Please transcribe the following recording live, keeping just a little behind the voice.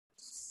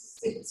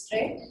Sit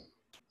straight.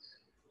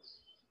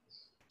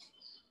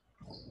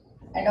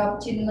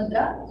 Adopt Chin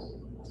Mudra.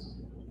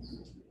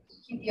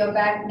 Keep your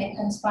back, neck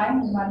and spine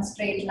in one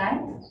straight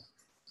line.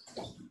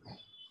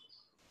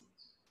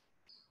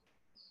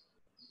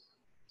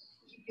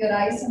 Keep your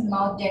eyes and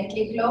mouth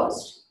gently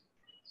closed.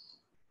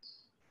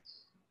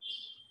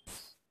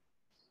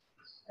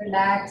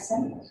 Relax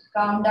and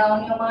calm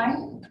down your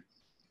mind.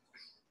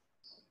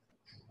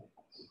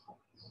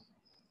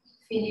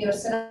 Feel your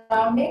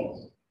surrounding.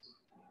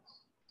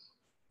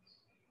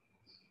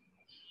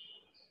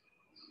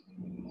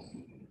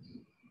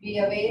 Be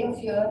aware of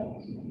your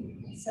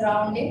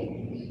surrounding.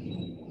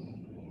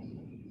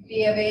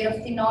 Be aware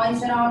of the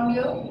noise around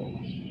you.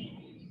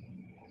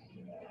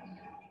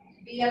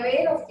 Be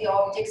aware of the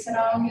objects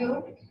around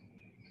you.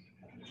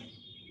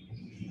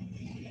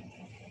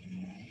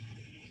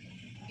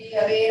 Be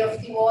aware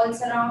of the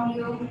walls around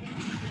you.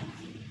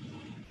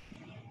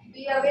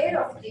 Be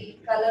aware of the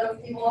color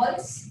of the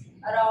walls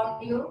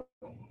around you.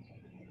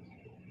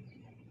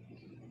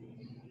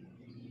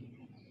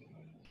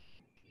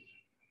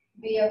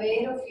 Be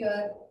aware of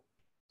your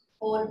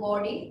whole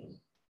body.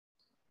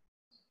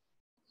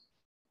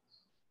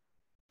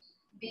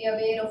 Be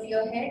aware of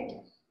your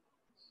head.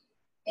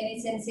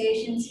 Any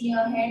sensations in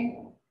your head.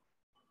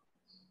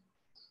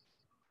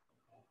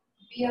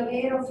 Be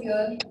aware of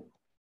your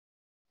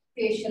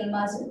facial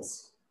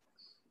muscles.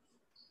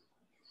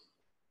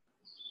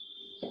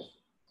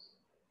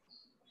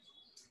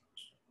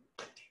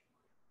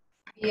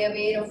 Be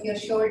aware of your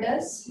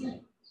shoulders.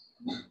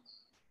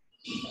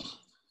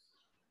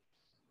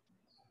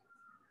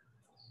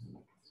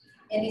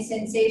 Any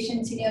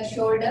sensations in your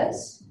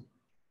shoulders.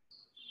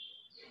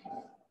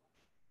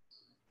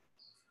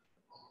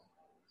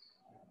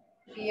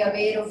 Be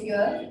aware of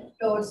your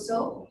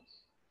torso.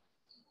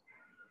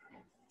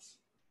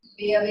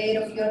 Be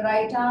aware of your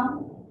right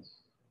arm,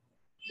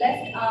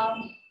 left arm.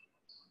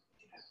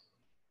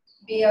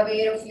 Be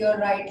aware of your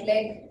right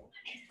leg,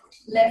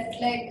 left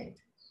leg.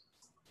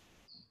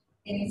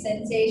 Any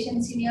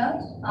sensations in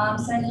your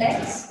arms and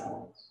legs?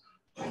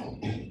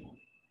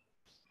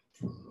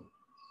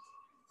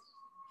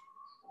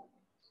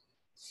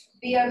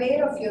 Be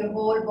aware of your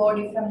whole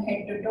body from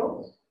head to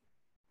toe.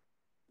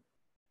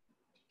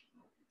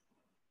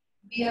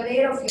 Be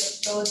aware of your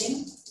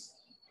clothing.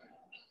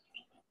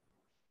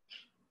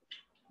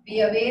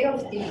 Be aware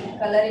of the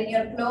color in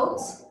your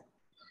clothes.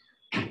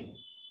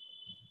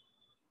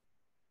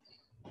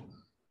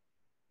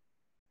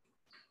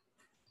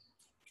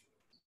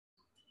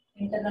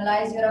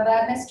 Internalize your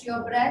awareness to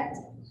your breath.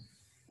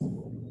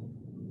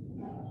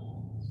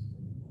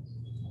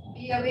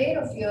 Be aware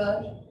of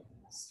your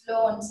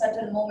slow and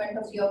subtle movement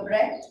of your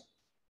breath.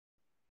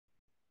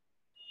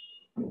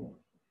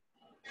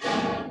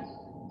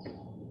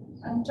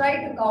 And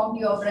try to count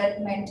your breath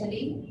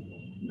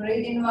mentally.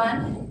 Breathe in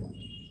 1,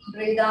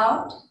 breathe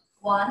out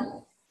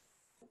 1,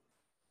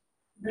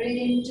 breathe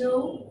in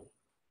 2,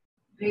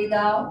 breathe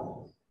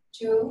out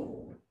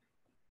 2,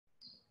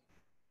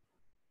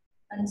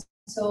 and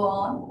so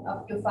on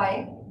up to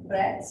 5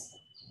 breaths.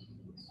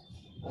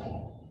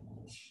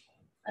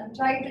 And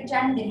try to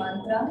chant the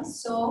mantra,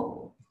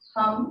 so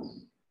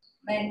hum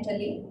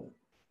mentally.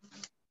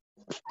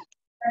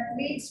 That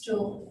leads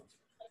to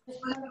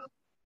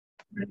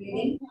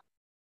breathing.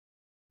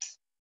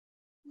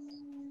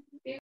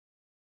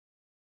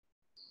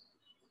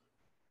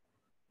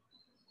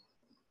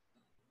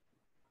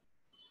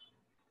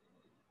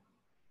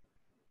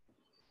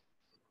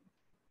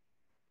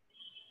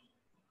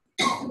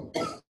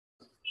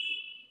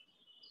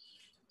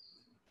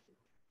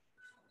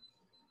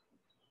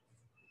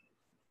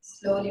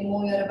 Slowly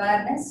move your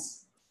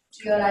awareness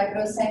to your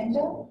eyebrow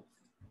center.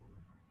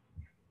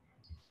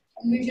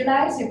 And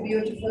visualize a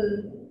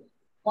beautiful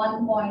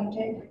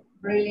one-pointed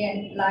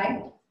brilliant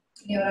light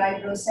in your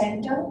eyebrow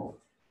center.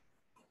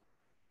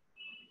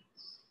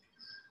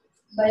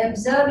 By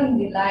observing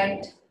the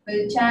light,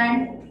 we'll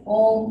chant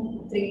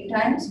Om 3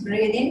 times.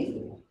 Breathe in.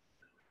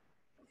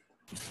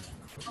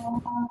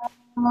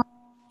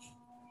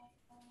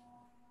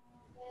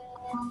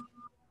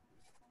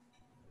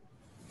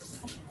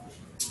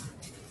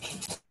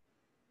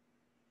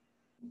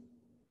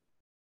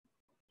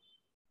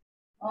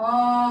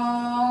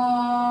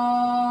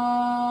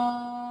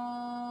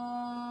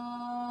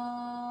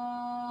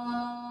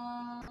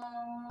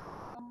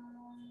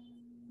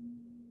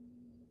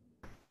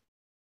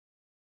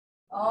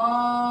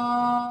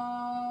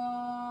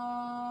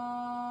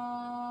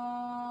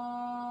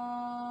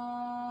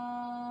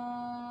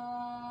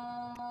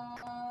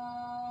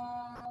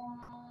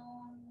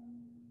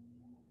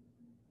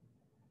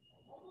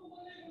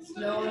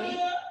 Slowly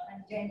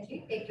and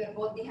gently take your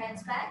both the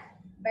hands back.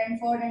 Bend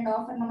forward and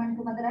offer Naman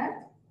to Mother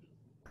Earth.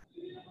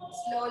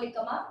 Slowly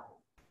come up.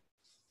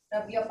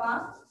 Rub your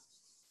palm.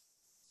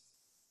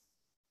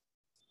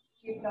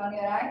 Keep it on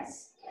your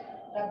eyes.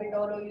 Rub it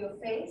all over your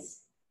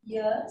face,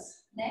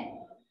 ears, neck,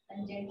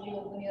 and gently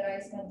open your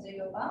eyes and observe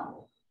your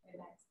palm.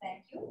 Relax.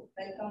 Thank you.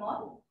 Welcome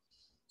all.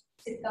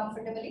 Sit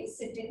comfortably.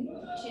 Sit in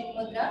Chin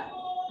Mudra,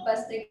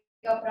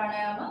 Bhastrika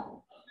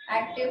Pranayama.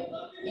 active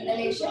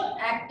inhalation,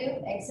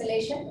 active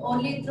exhalation.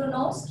 Only through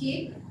nose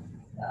keep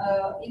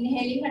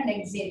inhaling and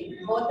exhaling.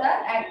 Both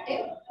are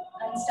active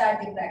and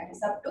start the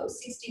practice up to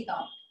 60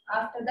 count.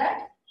 After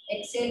that,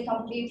 exhale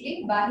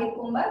completely, Bahir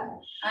Kumbhak,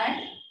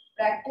 and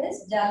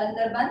practice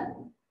Jalandhar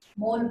Bandh,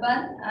 Mool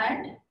Bandh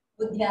and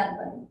Buddhyan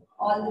Bandh.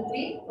 All the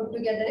three put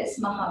together is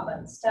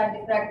Mahabandh. Start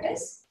the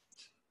practice.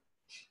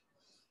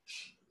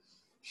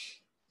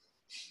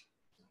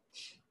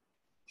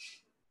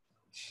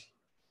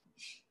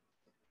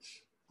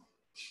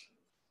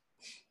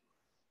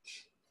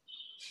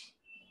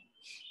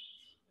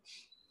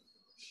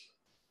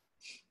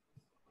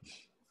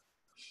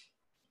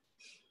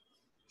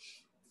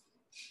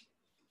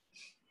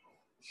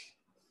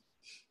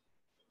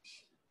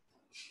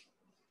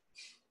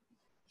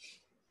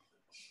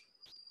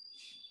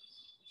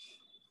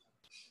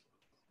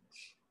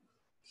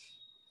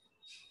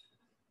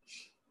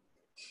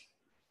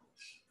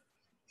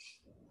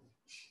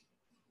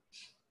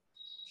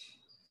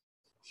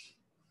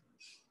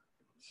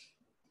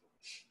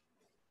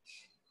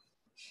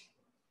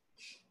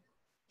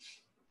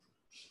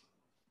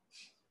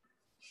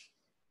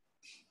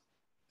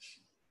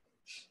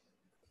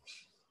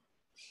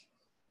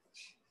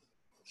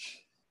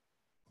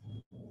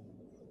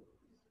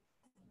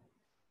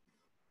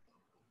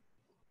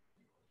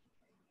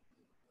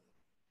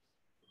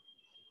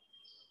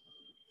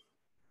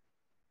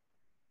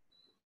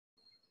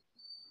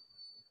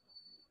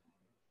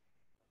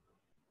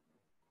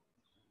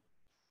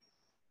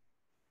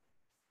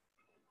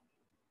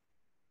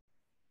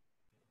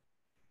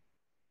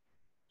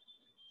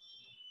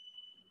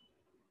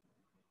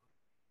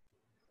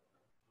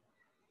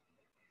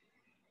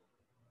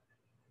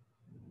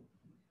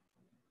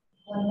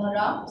 One more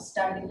round.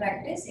 Start the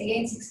practice.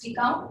 Again 60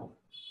 count.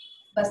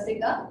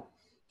 Bastika.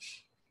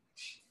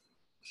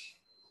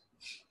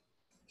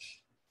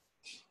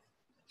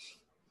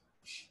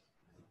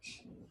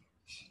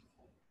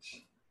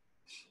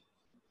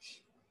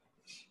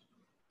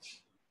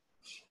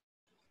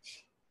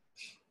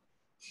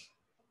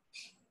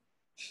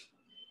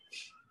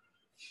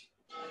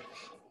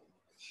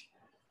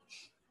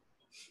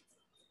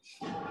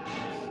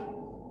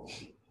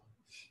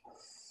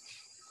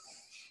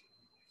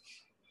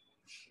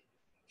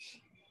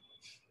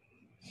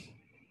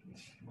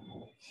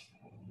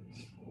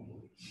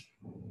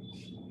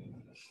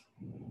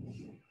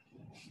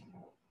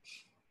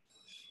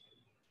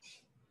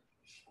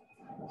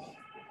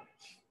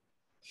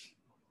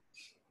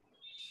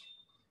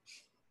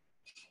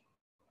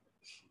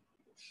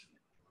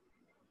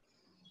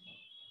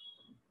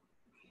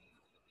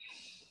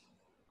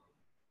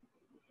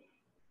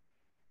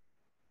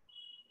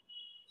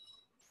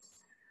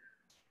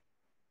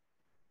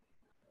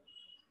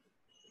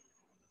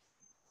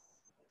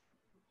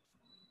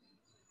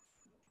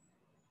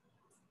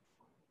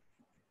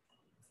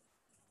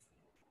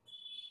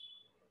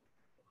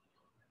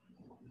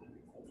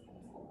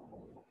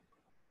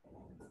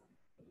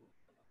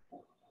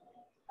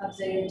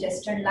 Observe your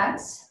chest and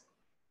lungs.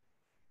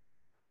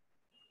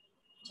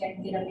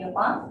 Gently rub your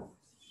palm.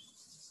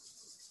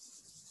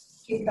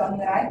 Keep down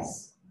your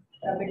eyes.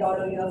 Rub it all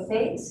over your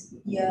face,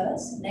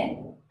 ears, neck,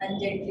 and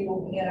gently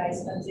open your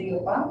eyes. Observe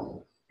your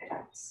palm.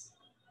 Relax.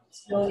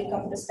 Slowly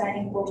come to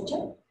standing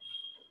posture.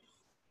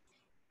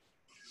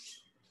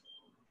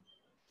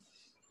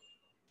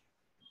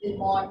 We'll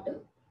move on to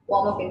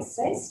warm-up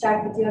exercise.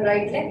 Start with your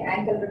right leg,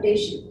 ankle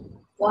rotation.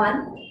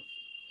 1,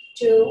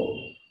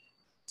 2,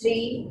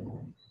 3,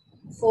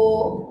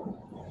 4,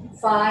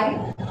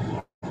 5,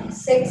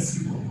 6,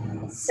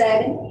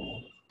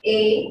 7,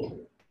 8,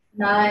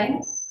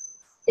 9,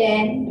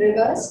 10.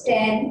 Reverse.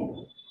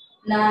 10,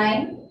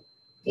 9,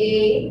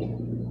 8,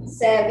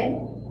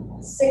 7,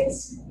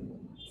 6,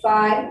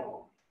 5,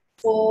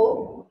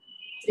 4,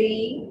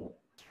 3,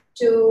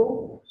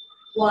 2,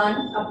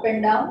 1. Up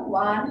and down.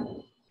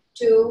 1,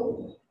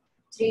 2,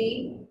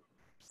 3,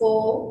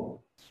 4,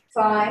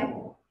 5,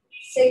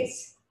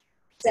 6,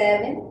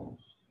 7,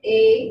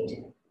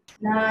 8,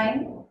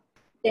 9,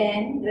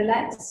 10.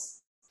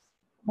 Relax.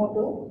 Move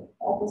to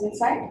opposite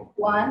side.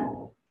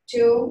 1,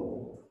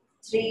 2,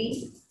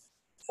 3,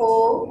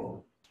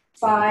 4,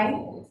 5,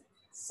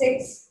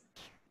 6,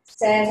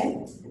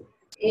 7,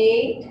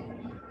 8,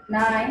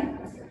 9,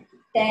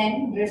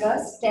 10.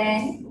 Reverse.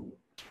 10,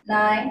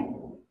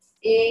 9,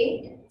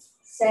 8,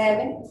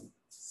 7,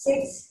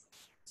 6,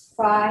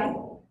 5,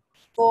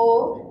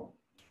 4,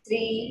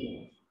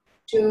 3,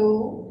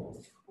 2,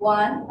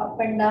 1. Up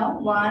and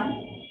down.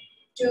 1,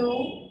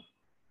 2,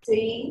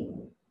 3,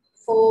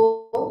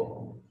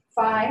 4,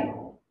 5,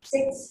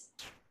 6,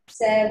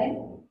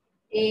 7,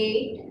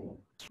 8,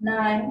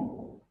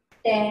 9,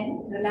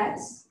 10.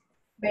 Relax.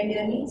 Bend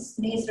your knees.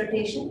 Knees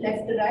rotation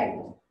left to right.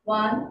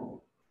 1,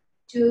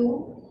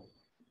 2,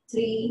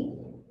 3,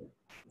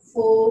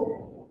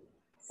 4,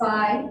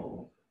 5,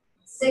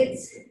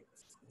 6,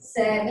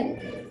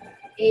 7,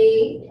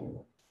 8,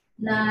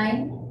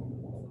 9,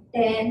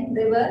 10.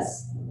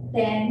 Reverse.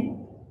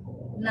 10,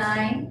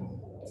 9,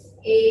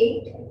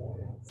 8,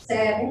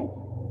 7,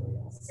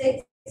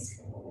 6,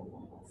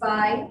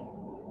 5,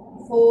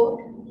 4,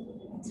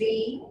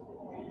 3,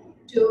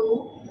 2,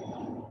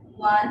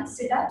 1.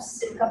 Sit up,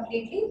 sit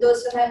completely.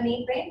 Those who have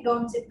knee pain,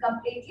 don't sit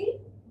completely.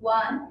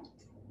 1,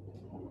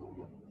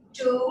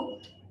 2,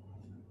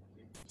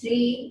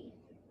 3,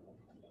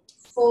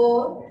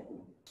 4,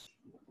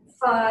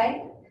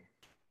 5,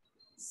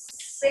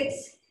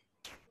 6,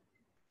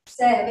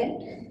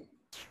 7,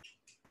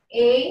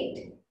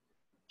 8,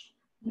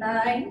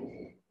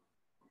 9,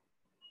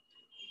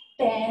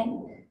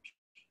 10.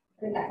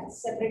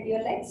 Relax. Separate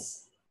your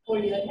legs.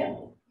 Hold your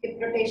hip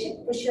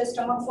rotation. Push your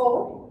stomach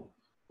forward.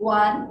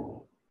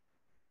 1,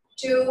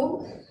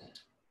 2,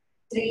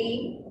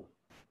 3,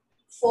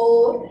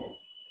 4,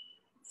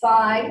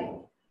 5,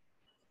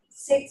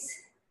 6,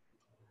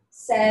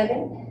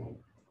 7,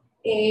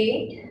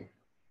 8,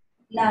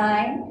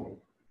 9,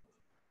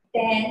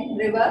 10.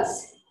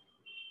 Reverse.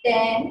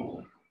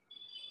 10,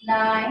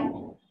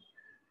 9,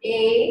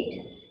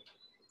 8,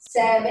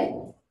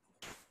 7,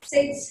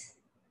 6,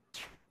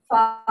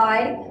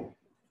 5,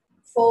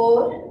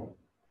 4,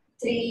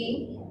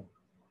 3,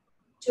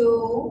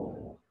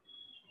 2,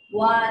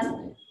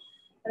 1.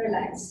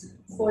 Relax.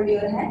 Fold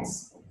your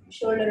hands.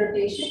 Shoulder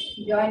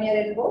rotation. Join your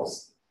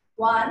elbows.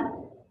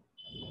 1,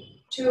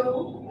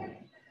 2,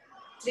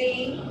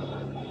 3,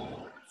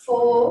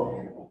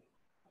 4,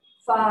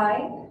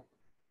 5,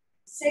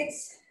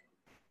 6,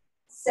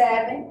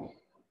 7,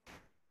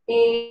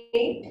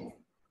 8,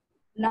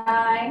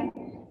 9,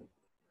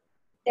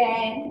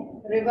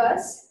 10.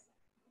 Reverse.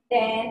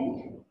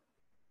 10,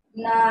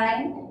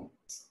 9,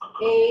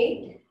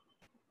 8,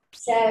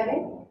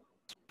 7,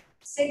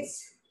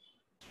 6,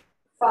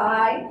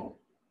 5,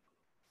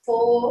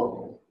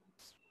 4,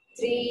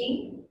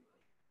 3,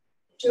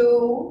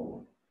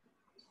 2,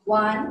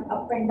 1.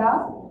 Up and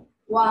down.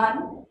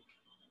 1,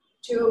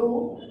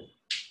 2,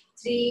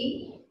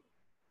 3,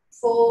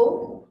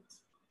 4,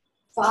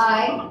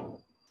 5,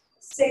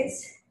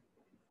 6,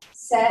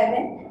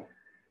 7,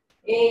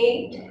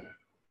 8,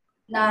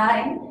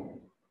 9,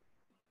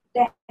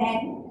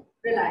 10.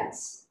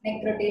 Relax.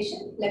 Neck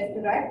rotation, left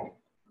to right.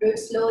 Do it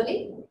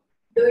slowly.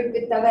 Do it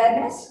with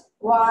awareness.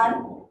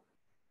 1,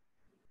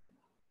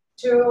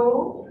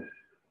 2,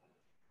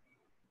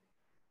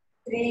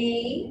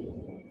 3,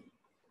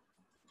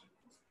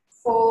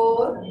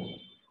 4,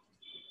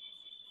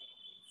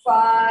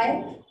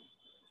 5,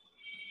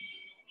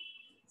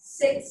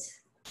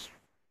 6,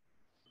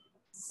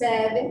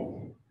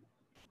 7,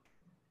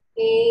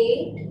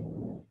 8,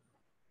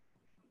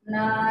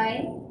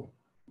 9,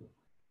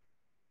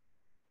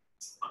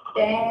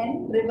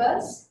 10.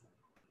 Reverse.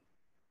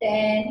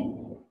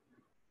 10,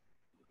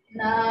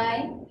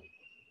 9,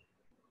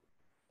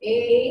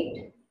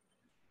 8,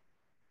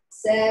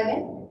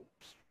 7,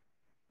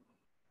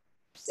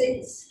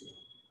 6,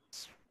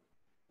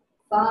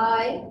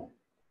 5,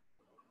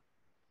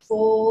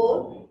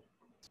 4,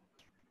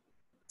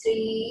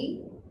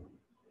 3,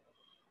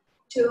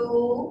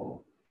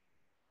 2,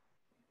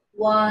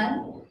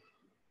 1.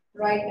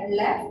 Right and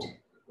left.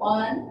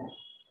 1,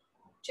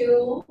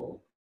 2,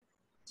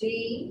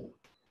 3,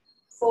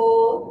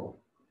 4,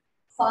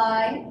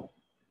 5,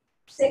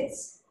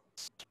 6,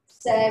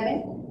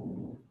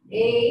 7,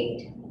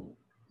 8,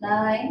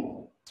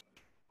 9,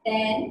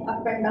 10.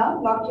 Up and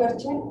down. Lock your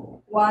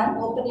chin. 1.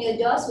 Open your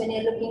jaws when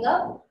you're looking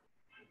up.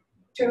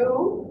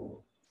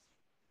 2,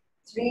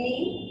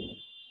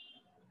 3,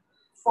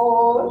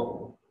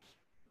 4,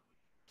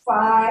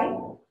 5,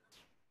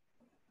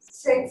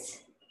 6,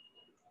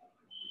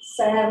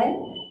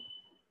 7,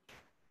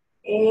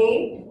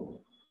 8,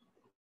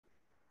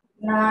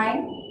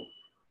 9,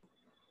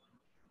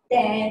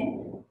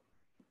 10.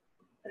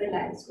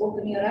 Relax.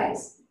 Open your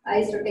eyes.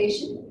 Eyes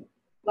rotation.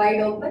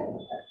 Wide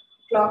open.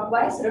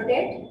 Clockwise.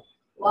 Rotate.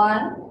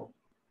 1,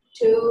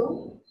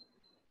 2,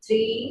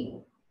 3,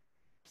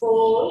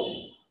 4,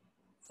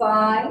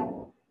 5,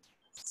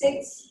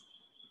 6,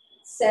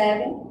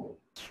 7,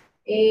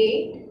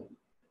 8,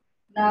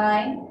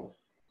 9,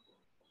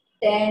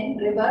 10.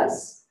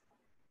 Reverse.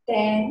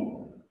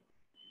 10,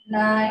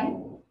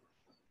 9,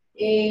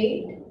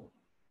 8,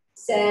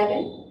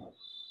 7,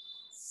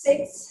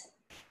 6,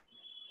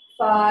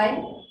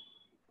 5,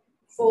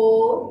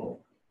 4,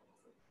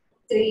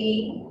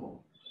 3,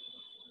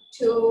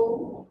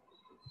 2,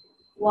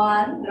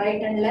 1.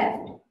 Right and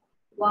left.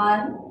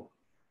 1,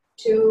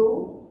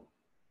 2,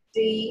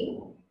 3,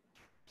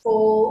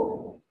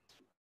 4,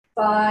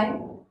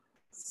 5,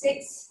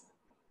 6,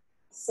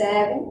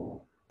 7,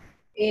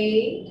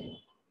 8,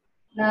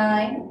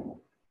 9,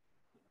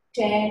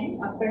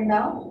 10. Up and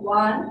down.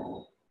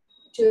 1,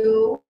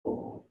 2,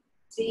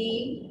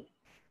 3,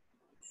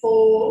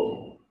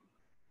 4,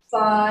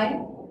 5,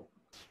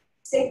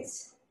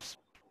 6,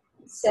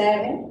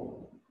 7,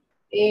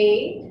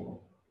 8,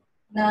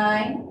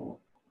 9,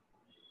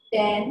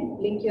 10.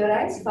 Blink your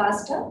eyes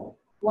faster.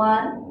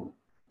 1,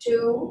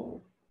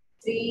 2,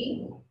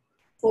 3,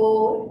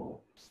 4,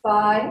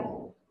 5,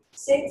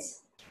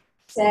 6,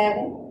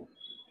 7,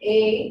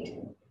 8,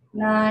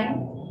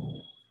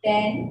 9,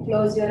 10.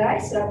 Close your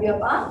eyes. Rub your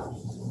palm.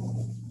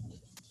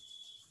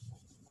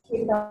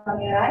 Keep it on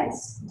your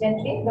eyes.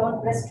 Gently,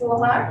 don't press too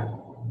hard.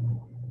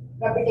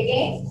 Rub it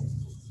again.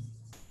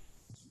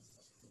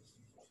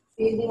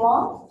 Feel the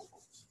warmth.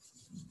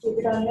 Keep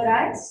it on your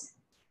eyes.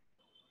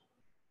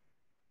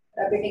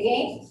 Rub it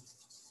again.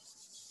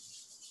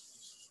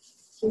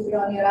 Keep it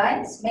on your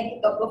eyes. Make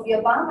a cup of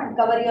your palm and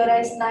cover your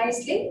eyes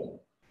nicely.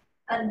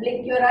 And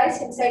blink your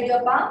eyes inside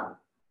your palm.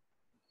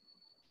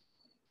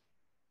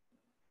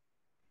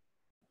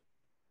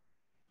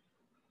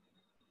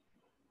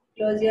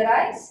 Close your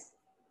eyes.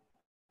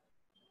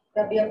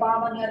 Rub your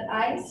palm on your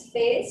eyes,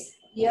 face,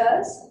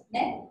 ears,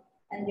 neck,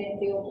 and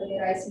gently open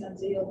your eyes and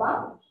observe your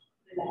palm.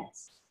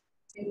 Relax.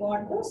 We move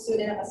on to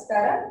Surya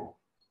Namaskara.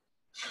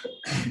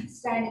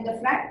 Stand in the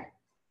front.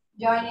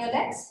 Join your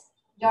legs.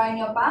 Join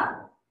your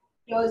palm.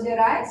 Close your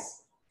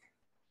eyes.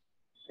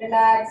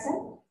 Relax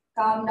and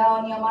calm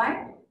down your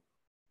mind.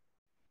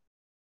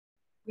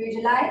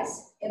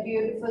 Visualize a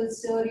beautiful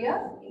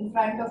Surya in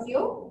front of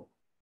you.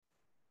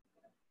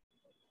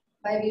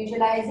 By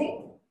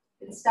visualizing,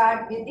 we'll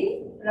start with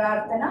the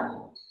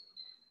Prarthana.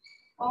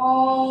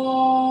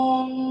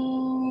 Om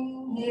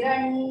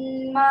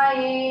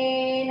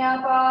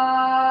Hiranmayena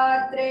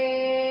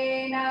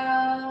Patrena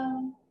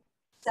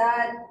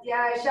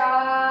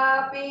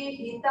Satyashapi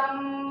Hitam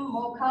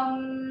Mukham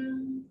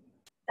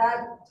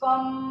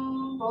Tattvam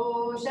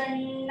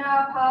Poshanna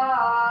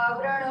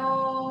Bhavrano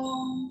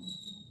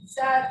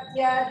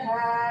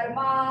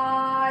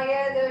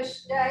Satyadharmaya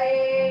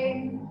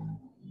Dushtaye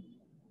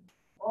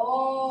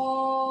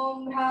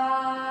Om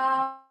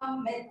Ram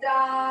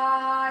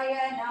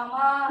Mitraya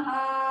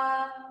Namaha.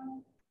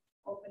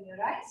 Open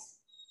your eyes.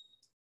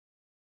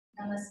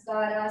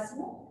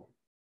 Namaskarasana.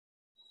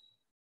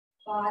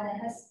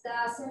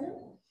 Padahastasana.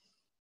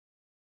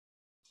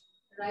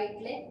 Right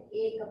leg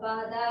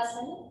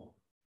Ekapadasana.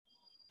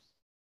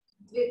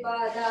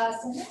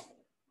 Dvipadasana.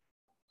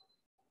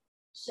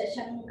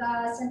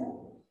 Shashankasana.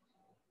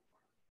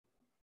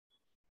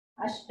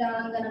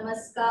 Ashtanga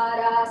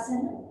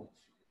Namaskarasana.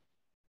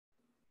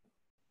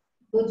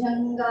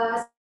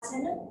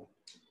 Bhujangasana,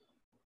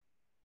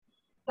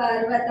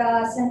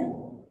 Parvatasana,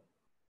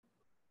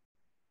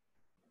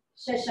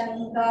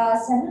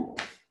 Shashankasana,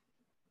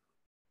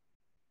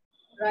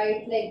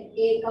 right leg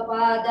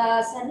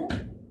Ekapadasana,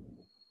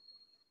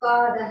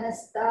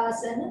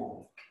 Padahastasana,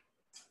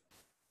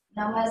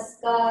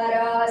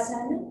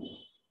 Namaskarasana,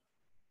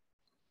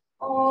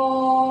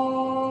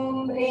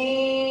 Om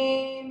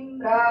Hrim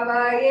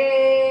Ravaye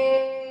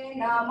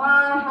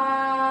Namaha.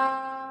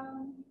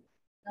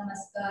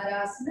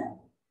 Namaskarasana,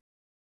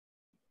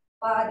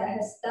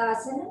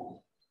 Padahastasana,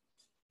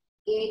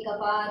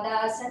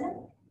 Ekapadasana,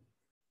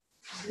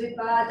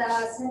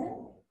 Dvipadasana,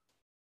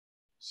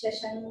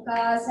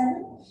 Shashankasana,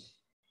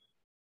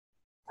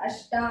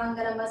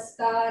 Ashtanga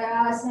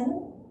Namaskarasana,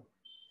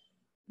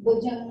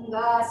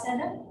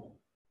 Bhujangasana,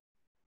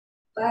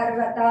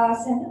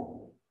 Parvatasana,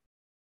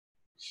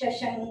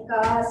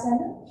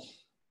 Shashankasana,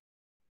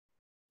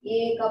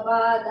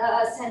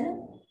 Ekapadasana,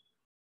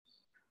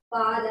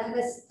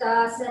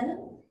 Padahastasana,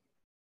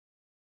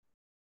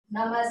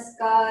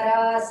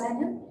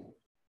 Namaskarasana,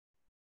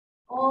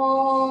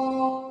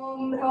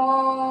 Om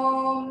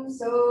Hrom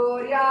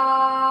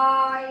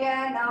Suryaya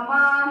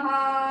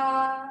Namaha.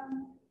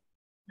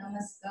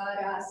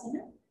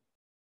 Namaskarasana,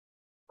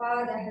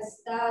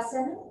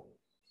 Padahastasana,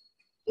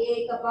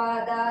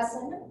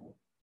 Ekapadasana,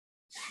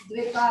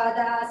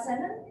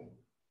 Dvipadasana,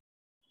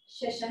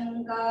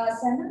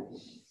 Shashankasana,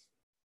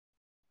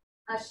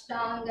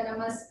 Ashtanga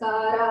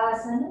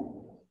Namaskarasana,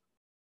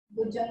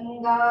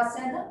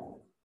 Bhujangasana,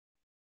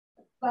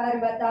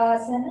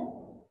 Parvatasana,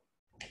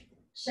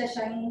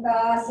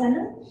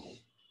 Shashankasana,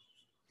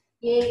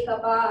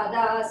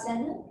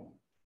 Ekapadasana,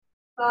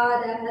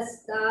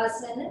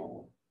 Padahastasana,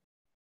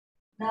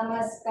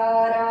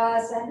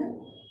 Namaskarasana,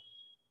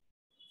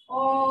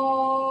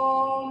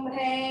 Om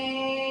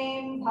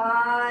Hrim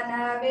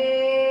Bhanave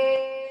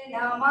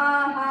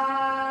Namaha.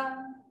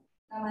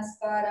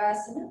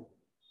 Namaskarasana,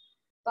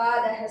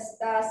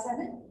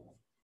 Padahastasana,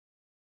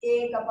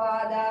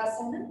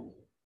 Ekapadasana,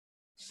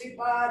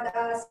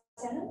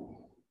 Dvipadasana,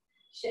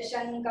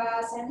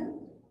 Shashankasana,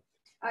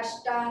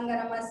 Ashtanga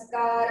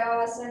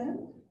Namaskarasana,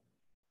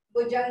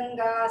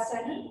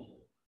 Bhujangasana,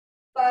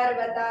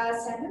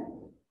 Parvatasana,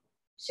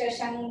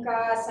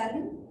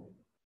 Shashankasana,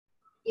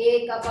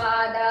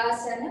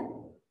 Ekapadasana,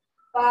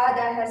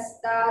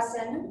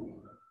 Padahastasana,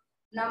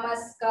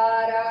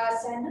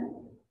 Namaskarasana,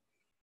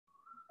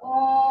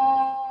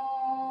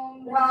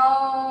 Om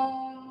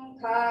Ram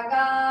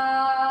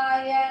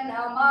Khagaya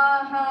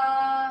Namaha.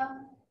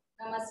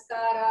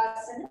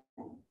 Namaskarasana,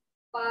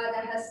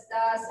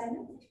 Padahastasana,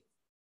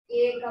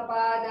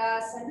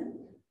 Ekapadasana,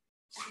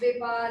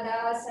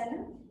 Dvipadasana,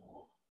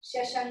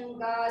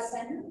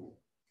 Shashankasana,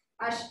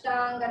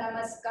 Ashtanga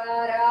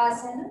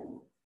Namaskarasana,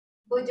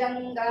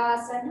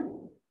 Bhujangasana,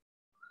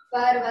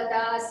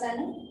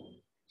 Parvatasana,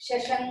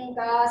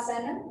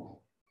 Shashankasana,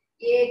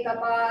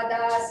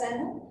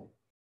 Ekapadasana,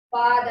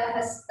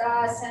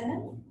 Padahastasana,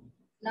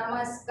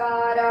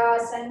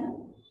 Namaskarasana,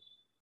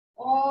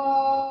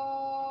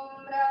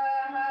 Om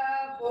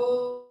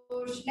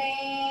पूष्णे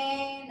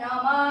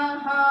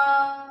नमः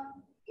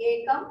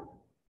एकं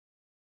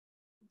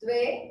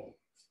द्वे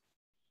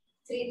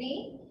त्रीणि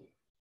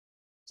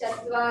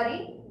चत्वारि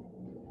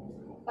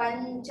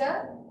पञ्च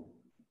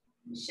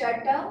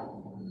षट्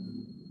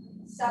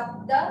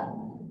सप्त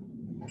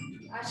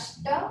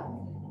अष्ट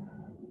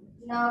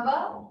नव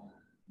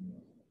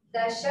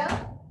दश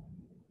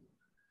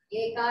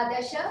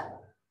एकादश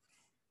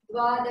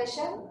द्वादश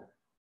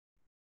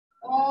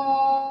ॐ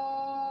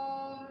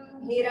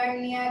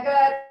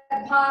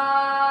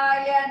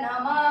हिरण्यगर्भाय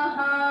नमः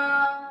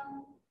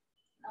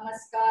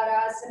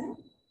नमस्कारासन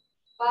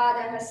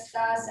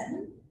पादहस्तासन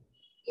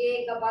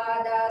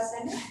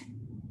एकपादासन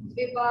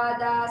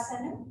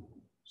द्विपादासन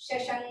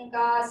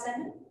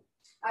शशंकासन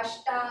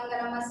अष्टांग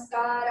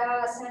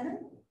नमस्कारासन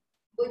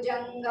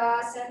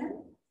भुजंगासन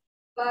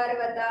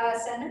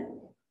पर्वतासन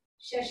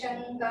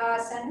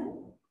शशंकासन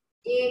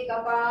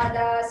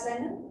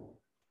एकपादासन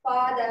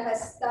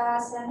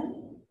पादहस्तासन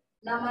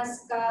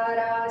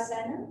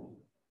नमस्कारासन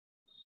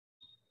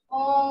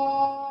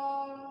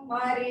ओम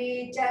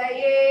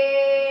मरीचये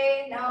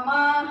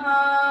नमः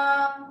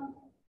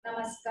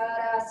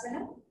नमस्कारासन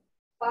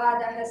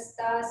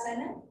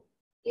पादहस्तासन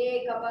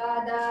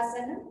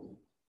एकपादासन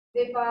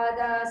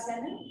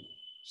द्विपादासन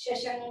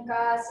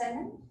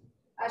शशंकासन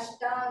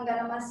अष्टांग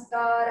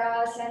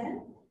नमस्कारासन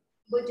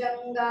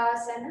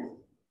भुजंगासन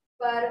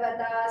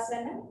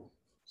पर्वतासन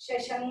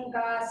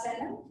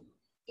शशंकासन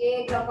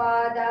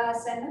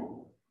एकपादासन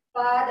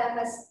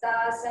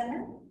पादहस्तासन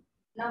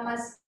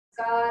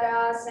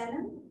नमस्कारासन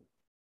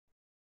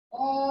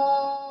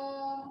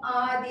ओम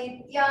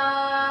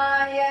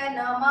आदित्याय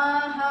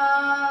नमः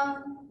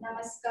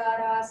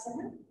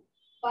नमस्कारासन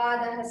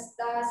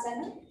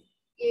पादहस्तासन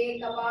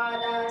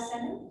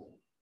एकपादासन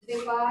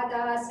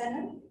द्विपादासन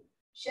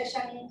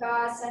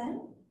शशंकासन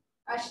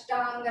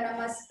अष्टांग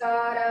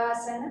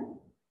नमस्कारासन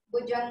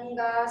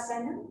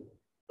भुजंगासन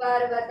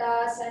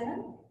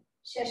पर्वतासन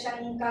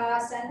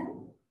शशंकासन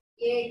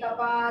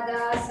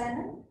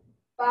एकपादासन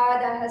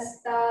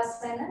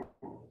पादहस्तासन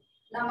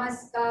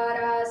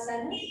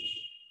नमस्कारासन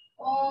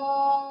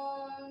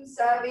ओम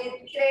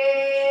सवित्रे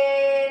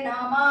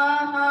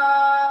नमः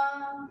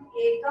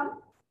एकं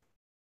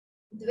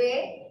द्वे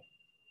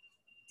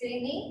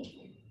त्रीणि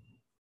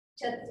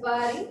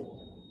चत्वारि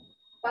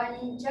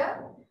पञ्च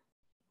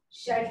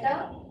षट्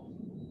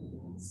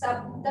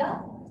सप्त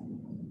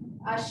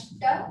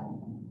अष्ट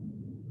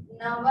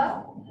नव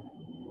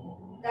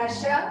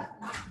दश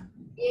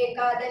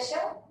एकादश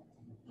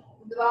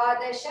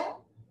द्वादश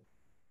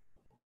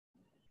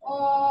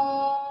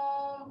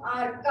ॐ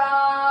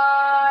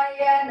अर्काय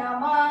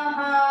नमः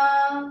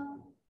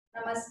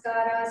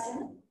नमस्कारासन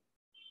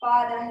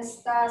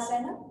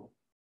पादहस्तासन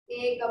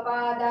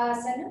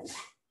एकपादासन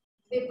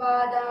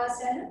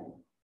द्विपादासन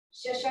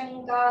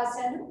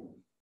शशंकासन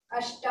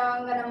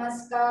अष्टांग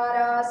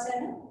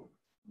नमस्कारासन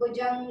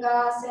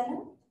भुजंगासन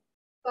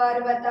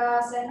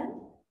पर्वतासन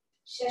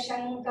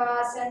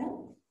शशंकासन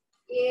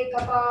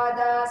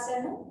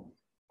एकपादासन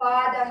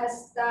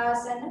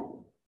पादहस्तासन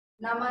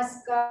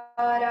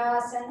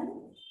नमस्कारासन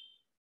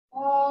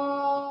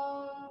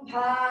ओम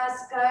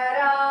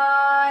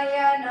भास्कराय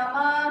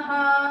नमः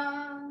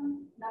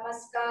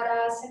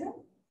नमस्कारासन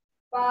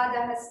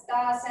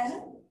पादहस्तासन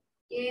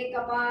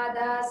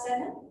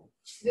एकपादासन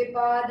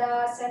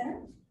द्विपादासन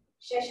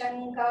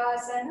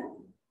शशंकासन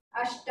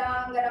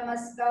अष्टांग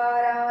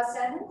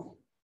नमस्कारासन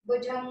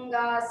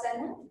भुजंगासन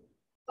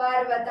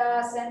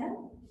पर्वतासन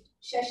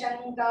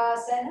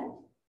शशंकासन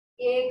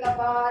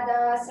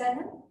एकपादासन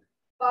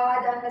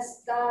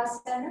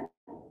पादहस्तासन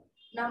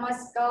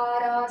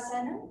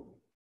नमस्कारासन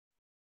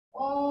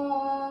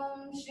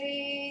ओम श्री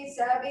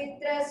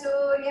सवित्र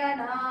सूर्य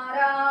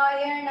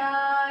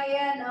नारायणाय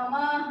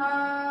नमः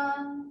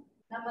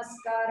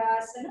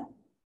नमस्कारासन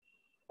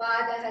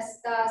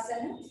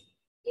पादहस्तासन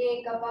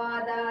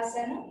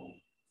एकपादासन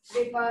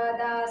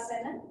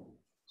द्विपादासन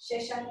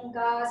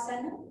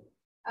शशंकासन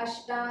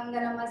अष्टांग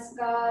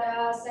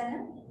नमस्कारासन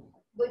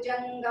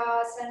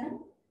भुजंगासन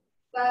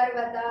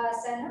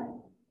पर्वतासन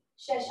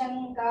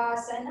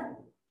शशंकासन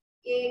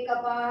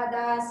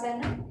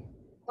एकपादासन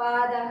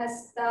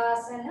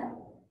padahastasana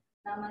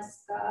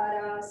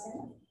नमस्कारासन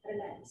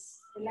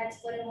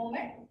relax for a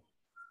moment.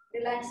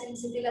 Relax in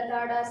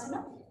Siddhilatadasana.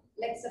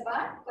 Legs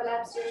apart,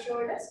 collapse your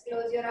shoulders,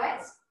 close your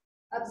eyes,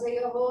 observe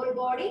your whole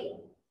body,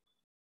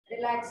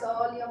 relax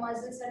all your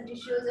muscles and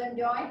tissues and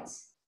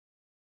joints.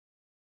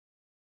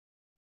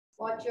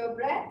 Watch your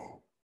breath.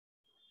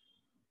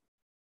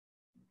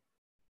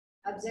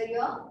 Observe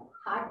your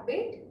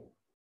heartbeat.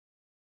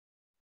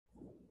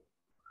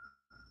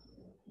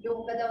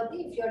 Yogapadauti,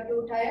 if you are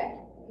too tired,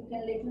 you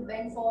can little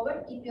bend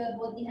forward. Keep your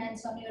both the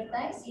hands on your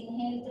thighs.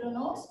 Inhale through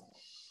nose.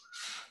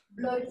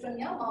 Blow it from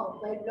your mouth.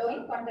 By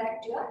blowing,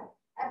 contract your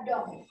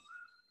abdomen.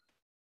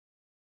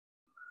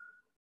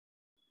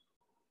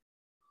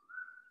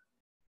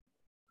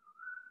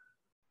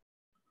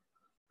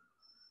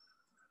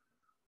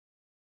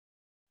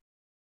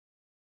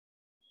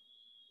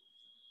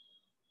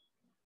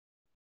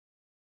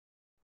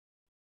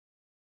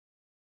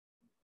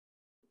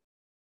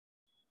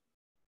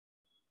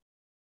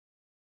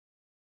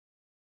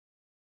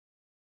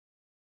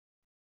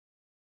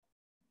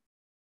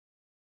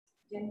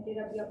 Gently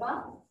rub your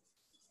palm.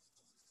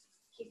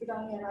 Keep it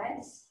on your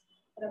eyes.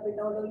 Rub it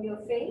all over your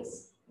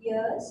face,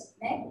 ears,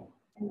 neck,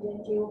 and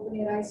gently open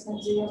your eyes and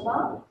observe your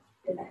palm.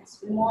 Relax.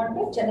 We move on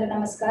to Chandra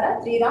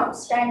Namaskara. 3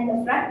 rounds. Stand in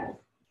the front.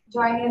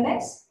 Join your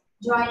legs.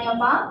 Join your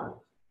palm.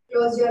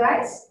 Close your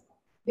eyes.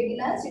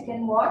 Beginners, you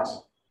can watch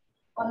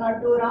 1 or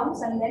 2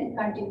 rounds and then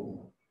continue.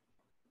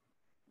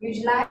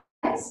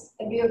 Visualize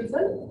a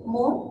beautiful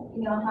moon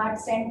in your heart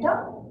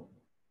center,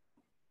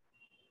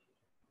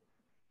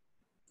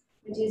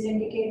 which is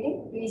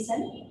indicating peace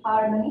and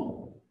harmony.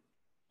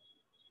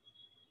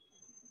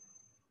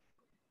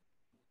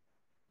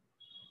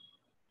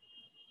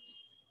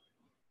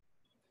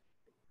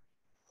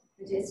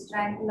 Which is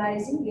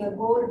tranquilizing your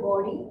whole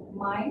body,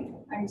 mind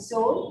and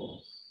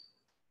soul.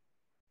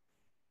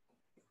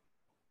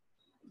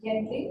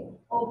 Gently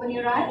open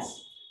your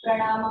eyes.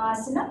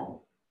 Pranamasana.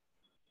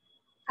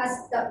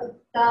 Hasta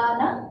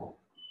Uttana.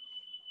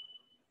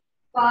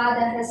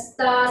 Pada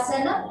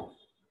Hastasana.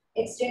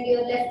 Extend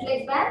your left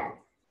leg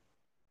back.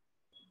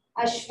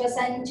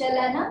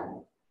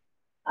 Ashvasanchalana.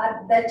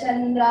 Ardha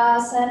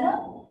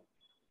Chandrasana.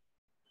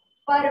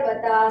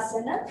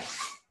 Parvatasana.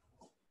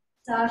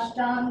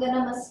 Sashtanga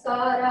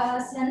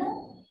Namaskarasana.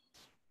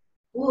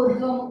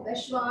 Urdhva Mukha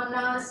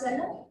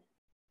Svanasana.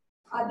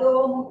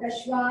 Adho Mukha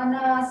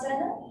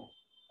Svanasana.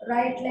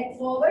 Right leg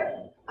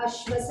forward.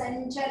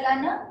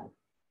 Ashvasanchalana.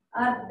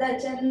 Ardha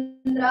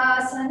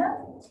Chandrasana.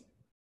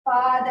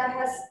 Pada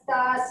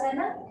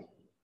Hastasana.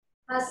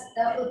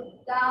 Hasta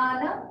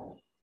Uttana.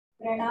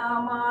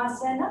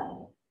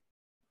 Pranamasana.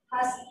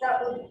 Hasta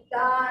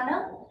Uttana.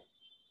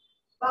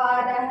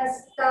 Pada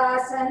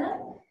Hastasana.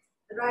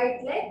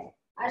 Right leg.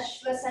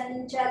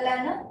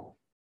 Ashvasanchalana.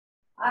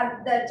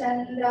 Ardha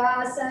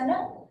Chandrasana.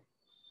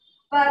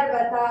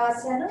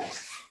 Parvatasana.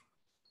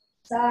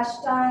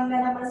 Sashtanga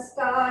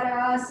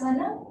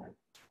Namaskarasana.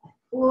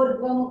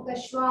 Urdhva Mukha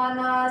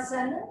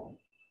Svanasana.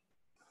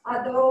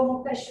 Adho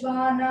Mukha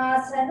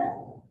Svanasana.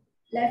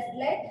 Left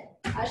leg.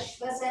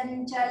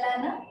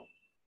 Ashvasanchalana.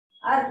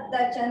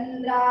 Ardha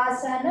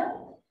Chandrasana.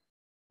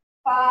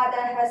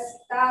 Pada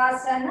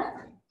Hastasana.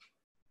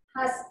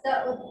 Hasta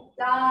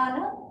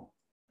Uttana.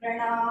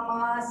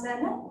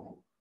 Pranamasana.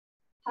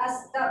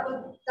 Hasta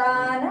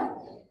Uttana.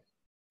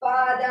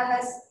 Pada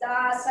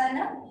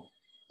Hastasana.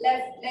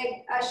 Left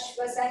leg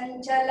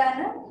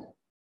Ashvasanchalana.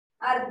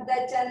 Ardha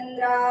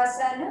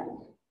Chandrasana.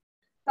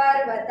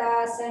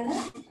 Parvatasana.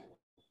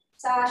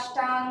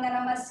 Sashtanga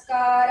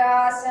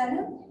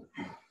Namaskarasana.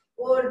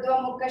 Urdhva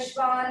Mukha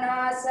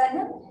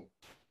Svanasana.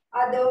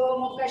 Adho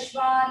Mukha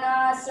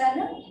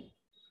Svanasana.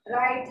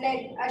 Right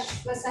leg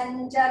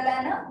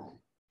Ashvasanchalana.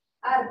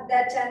 Ardha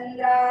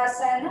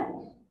Chandrasana.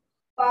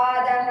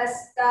 Pada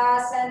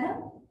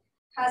Hastasana.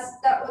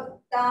 Hasta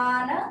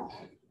Uttana.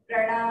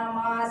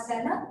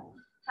 Pranamasana.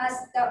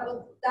 Hasta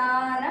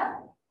Uttana.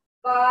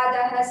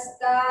 Pada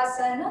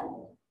Hastasana.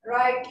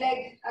 Right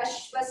leg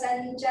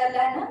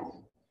Ashvasanchalana.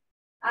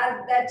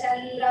 Ardha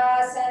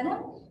Chandrasana.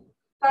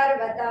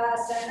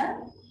 Parvatasana.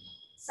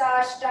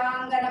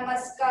 Sashtanga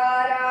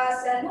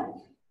Namaskarasana.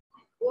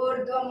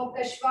 Urdhva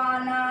Mukha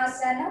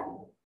Svanasana.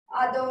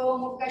 Adho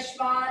Mukha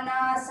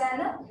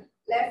Svanasana.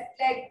 Left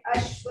leg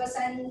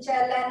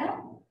Ashvasanchalana.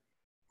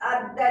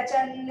 Ardha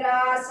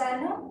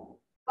Chandrasana.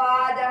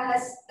 Pada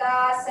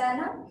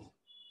Hastasana.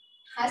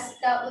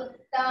 Hasta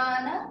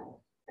Uttana.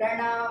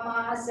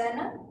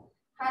 Pranamasana.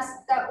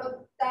 Hasta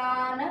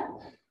Uttana.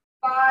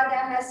 Pada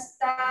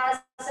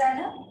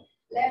Hastasana.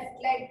 Left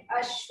leg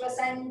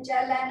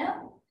Ashvasanchalana.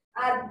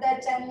 Ardha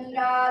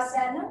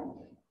Chandrasana.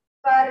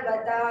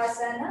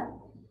 Parvatasana.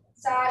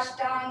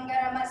 Sashtanga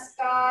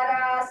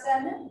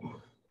Namaskarasana.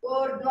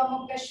 Urdhva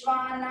Mukha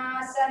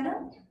Svanasana.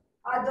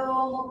 Adho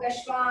Mukha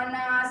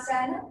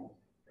Svanasana.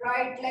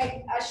 Right leg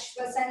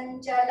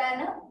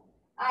Ashvasanchalana.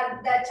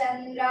 Ardha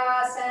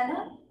Chandrasana.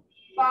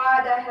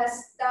 Pada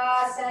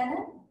Hastasana.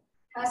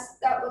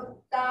 Hasta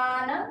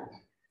Uttana.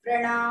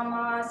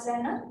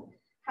 Pranamasana.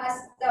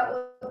 Hasta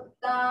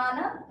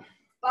Uttana.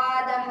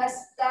 Pada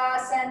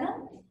Hastasana.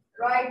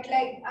 Right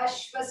leg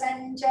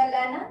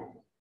Ashvasanchalana.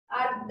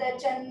 Ardha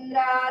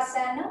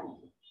Chandrasana.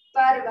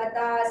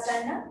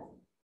 Parvatasana.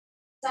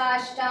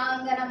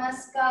 Sashtanga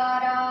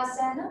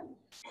Namaskarasana.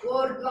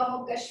 Urdhva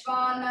Mukha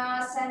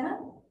Svanasana.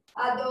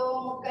 Adho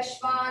Mukha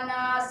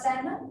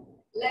Svanasana.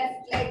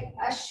 Left leg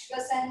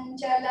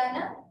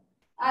Ashvasanchalana.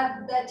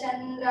 Ardha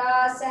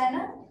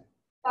Chandrasana.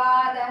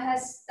 Pada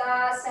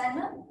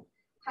Hastasana.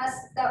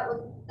 Hasta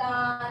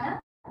Uttana.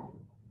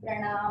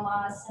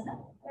 Pranamasana.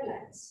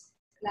 Relax.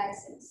 Relax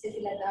in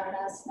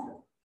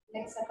Siddhiladadasana.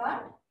 Legs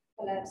apart.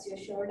 Collapse your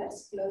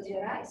shoulders. Close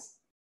your eyes.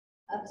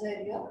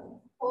 Observe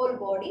your whole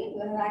body.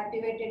 You have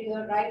activated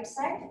your right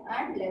side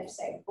and left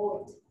side,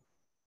 both.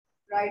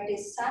 Right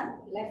is sun,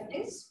 left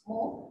is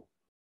moon.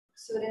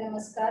 Surya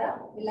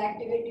Namaskara will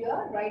activate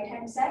your right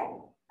hand side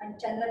and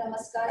Chandra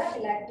Namaskara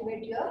will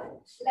activate your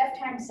left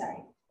hand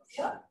side of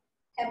your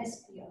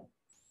hemisphere.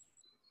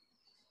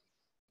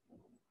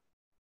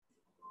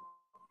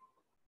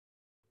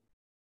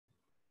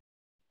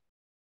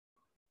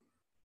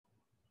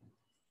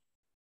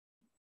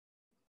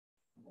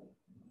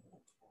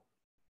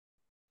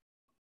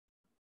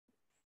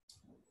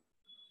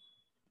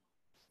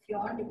 you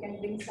want, you can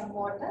drink some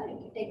water. You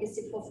can take a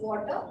sip of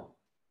water.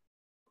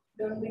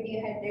 Don't be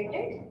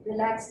dehydrated.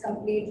 Relax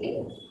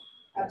completely.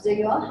 Observe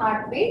your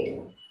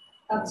heartbeat.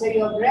 Observe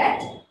your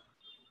breath.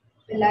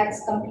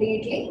 Relax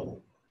completely.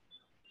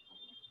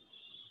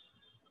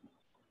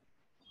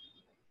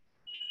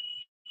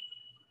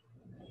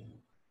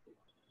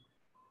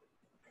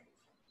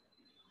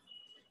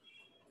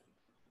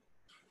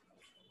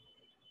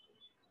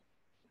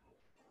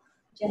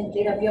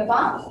 Gently rub your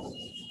palm.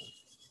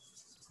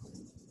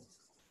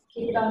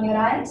 Keep it on your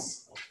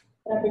eyes.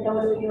 Rub it all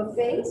over your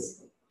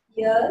face,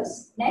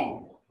 ears, neck,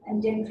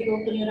 and gently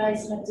open your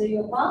eyes and observe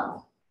your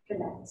palm.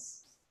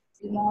 Relax.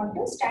 You want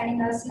to standing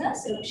asana,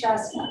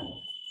 Vrikshasana.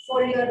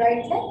 Fold your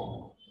right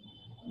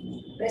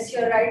leg. Press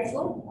your right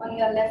foot on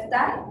your left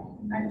thigh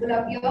and pull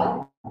up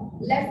your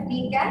left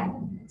kneecap.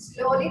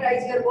 Slowly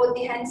rise your both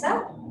the hands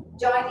up.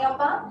 Join your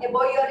palm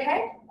above your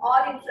head or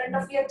in front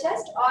of your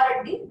chest or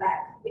at the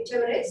back,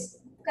 whichever is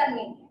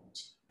convenient.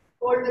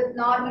 Hold with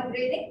normal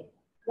breathing.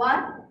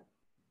 1,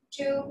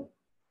 2,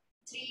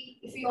 3.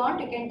 If you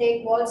want, you can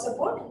take wall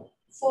support.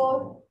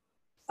 4,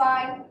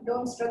 5.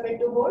 Don't struggle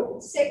to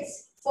hold.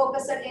 6.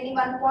 Focus at any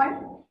one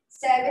point.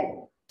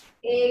 7,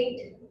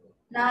 8,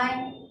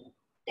 9,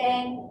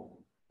 10,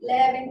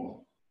 11,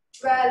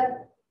 12,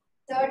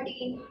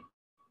 13,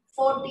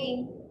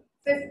 14,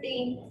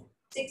 15,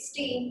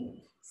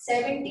 16,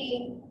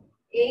 17,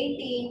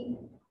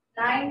 18,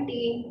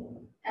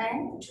 19,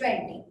 and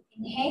 20.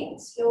 Inhale,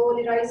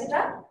 slowly rise it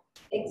up.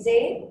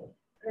 Exhale,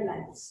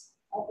 relax.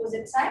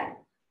 Opposite side.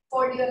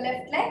 Fold your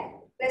left leg.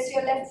 Press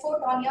your left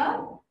foot on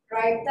your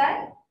right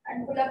thigh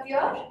and pull up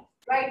your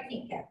right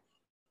kneecap.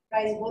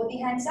 Rise both the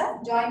hands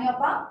up. Join your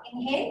palm.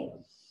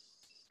 Inhale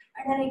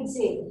and then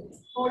exhale.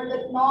 Hold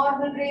with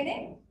normal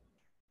breathing.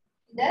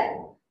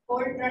 Then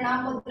hold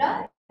pranam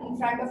mudra in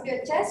front of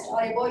your chest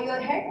or above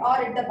your head or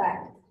at the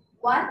back.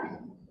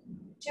 1,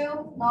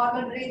 2,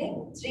 normal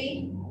breathing.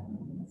 3,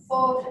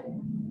 4,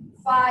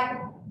 5,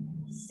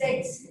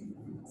 6,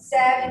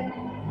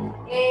 7,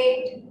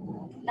 8,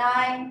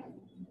 9,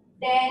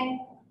 10,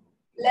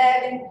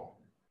 11,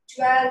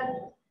 12,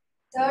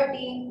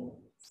 13,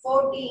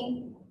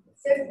 14,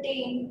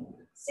 15,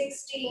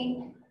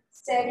 16,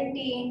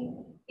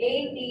 17,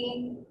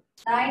 18,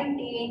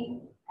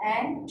 19,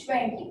 and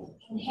 20.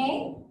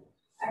 Inhale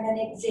and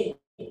then exhale.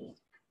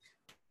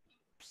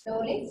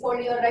 Slowly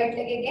fold your right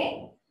leg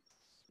again.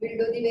 We'll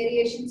do the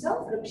variations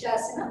of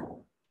Vrikshasana.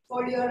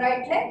 Fold your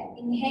right leg.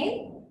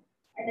 Inhale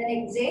and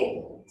then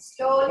exhale.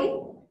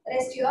 Slowly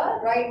rest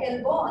your right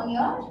elbow on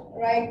your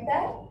right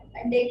thigh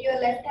and take your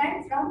left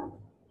hand from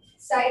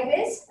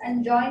sideways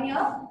and join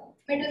your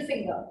middle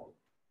finger.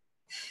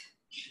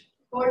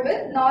 Hold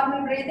with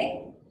normal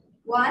breathing.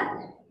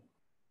 1,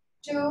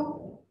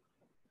 2,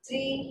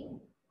 3,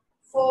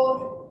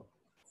 4,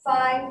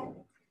 5,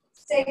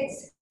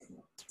 6,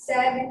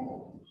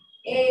 7,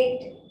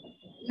 8,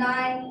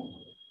 9,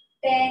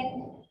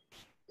 10,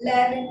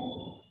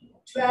 11,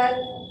 12,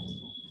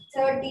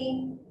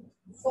 13,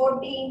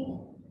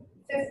 14,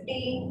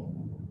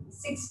 15,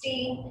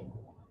 16,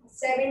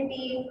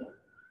 17,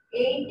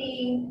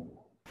 18,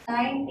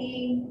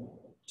 19,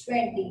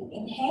 20.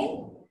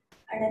 Inhale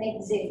and then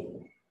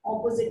exhale.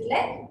 Opposite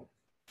leg.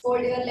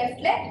 Fold your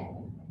left leg.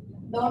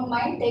 Don't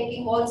mind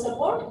taking wall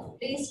support.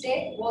 Please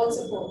take wall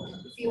support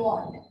if you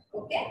want.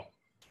 Okay?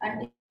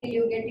 Until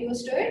you get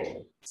used to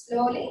it,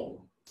 slowly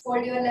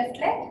fold your left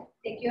leg.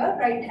 Take your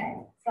right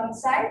hand from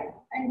side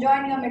and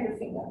join your middle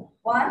finger.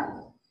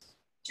 1,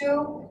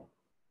 2,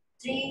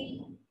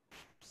 3,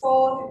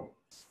 4,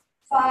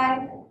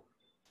 5,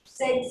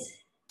 6,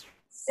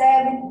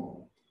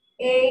 7,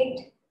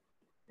 8,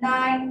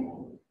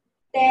 9,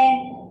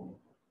 10,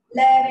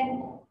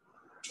 11,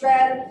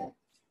 12,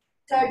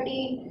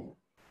 13,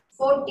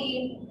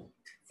 14,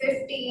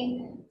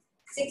 15,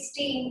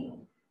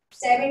 16,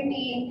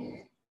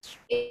 17,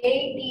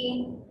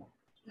 18,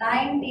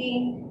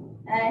 19,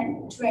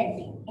 and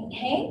 20.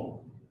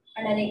 Inhale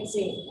and then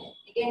exhale.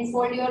 Again,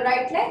 fold your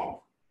right leg.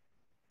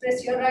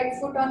 Press your right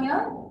foot on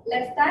your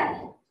left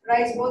thigh.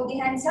 Rise both the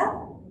hands up.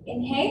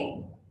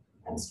 Inhale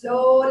and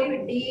slowly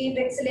with deep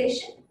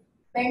exhalation,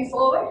 bend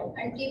forward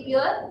and keep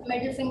your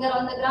middle finger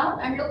on the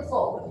ground and look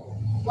forward.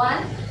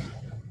 1,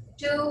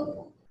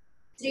 2,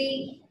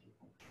 3,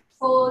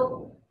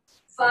 4,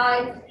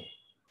 5,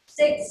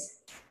 6,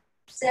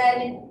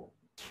 7,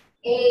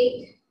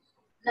 8,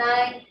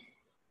 9,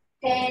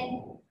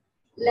 10,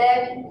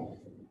 11,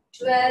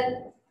 12,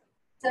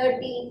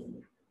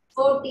 13,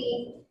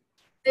 14,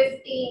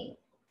 15,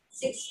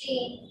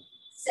 16,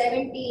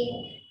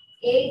 17,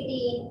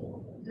 18,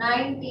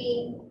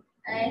 19,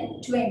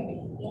 and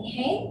 20.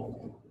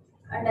 Inhale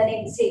and then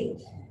exhale.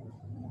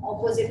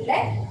 Opposite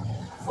leg.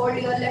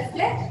 Fold your left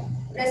leg.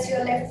 Press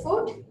your left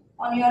foot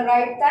on your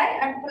right thigh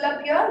and pull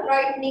up your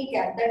right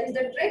kneecap. That is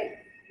the trick.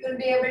 You'll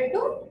be able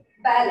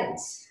to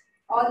balance.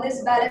 All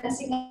these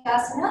balancing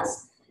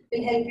asanas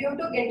will help you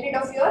to get rid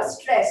of your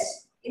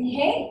stress.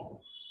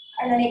 Inhale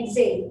and then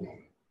exhale.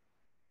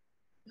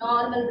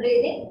 Normal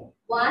breathing.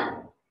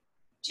 1,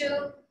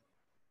 2,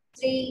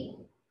 3,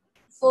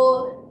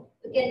 4,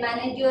 You can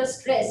manage your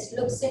stress.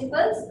 Looks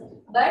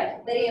simple,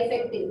 but very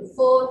effective.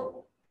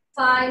 4,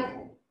 5,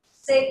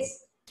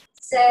 6,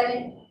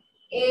 7,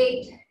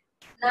 8,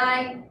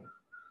 9,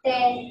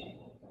 10,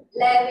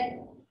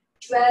 11,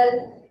 12,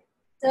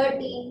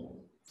 13,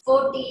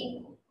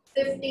 14,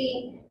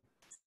 15,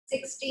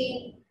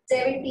 16,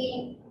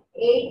 17,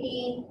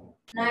 18,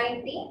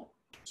 19,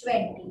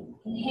 20.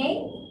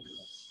 Inhale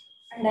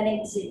and then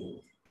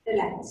exhale.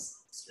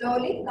 Relax.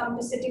 Slowly come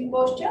to sitting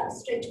posture.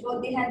 Stretch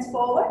both the hands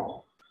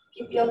forward.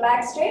 Keep your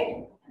back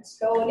straight and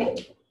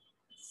slowly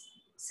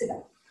sit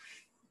up.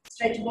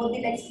 Stretch both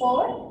the legs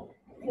forward.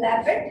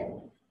 Flap it.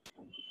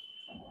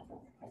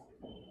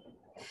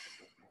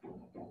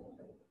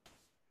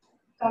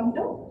 Come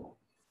to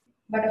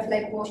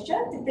butterfly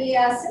posture.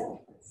 Tipilyasana.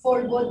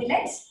 Fold both the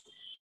legs.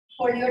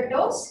 Hold your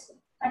toes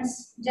and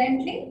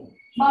gently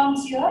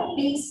bounce your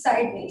knees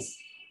sideways.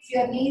 If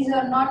your knees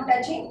are not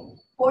touching,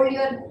 hold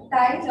your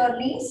thighs or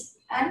knees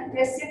and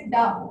press it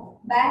down.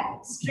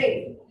 Back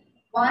straight.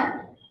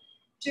 1,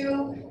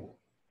 2,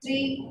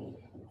 3,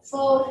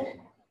 4,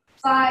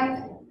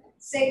 5,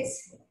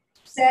 6,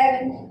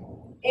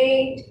 7,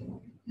 8,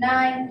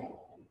 9,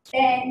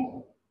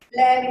 10,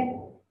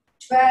 11,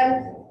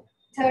 12,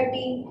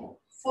 13,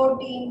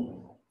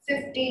 14,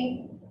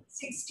 15,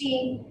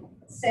 16,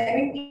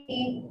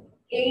 17,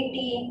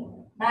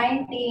 18,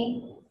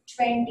 19,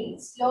 20.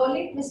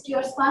 Slowly twist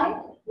your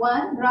spine.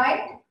 1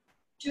 right,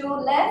 2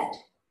 left,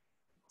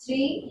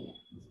 3,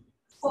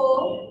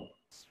 4,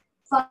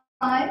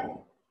 5,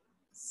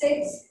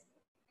 6,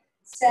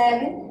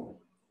 7,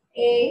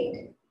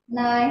 8,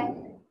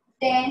 9,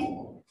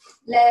 10,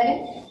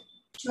 11,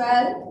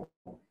 12,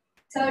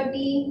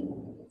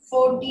 13,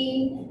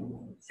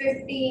 14,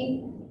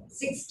 15,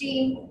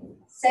 16,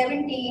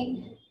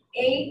 17,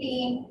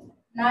 18,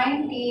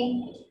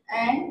 19,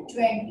 and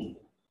 20.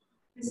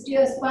 Twist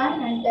your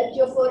spine and touch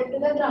your forehead to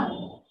the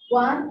ground.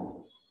 1,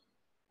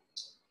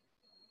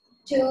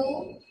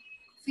 2,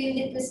 feel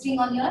the twisting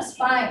on your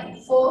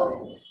spine.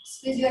 4,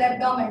 squeeze your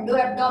abdomen. Do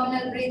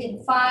abdominal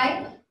breathing.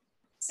 5,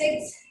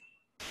 6,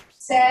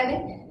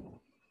 7,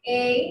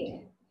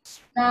 8,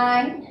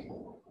 9,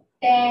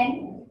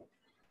 10,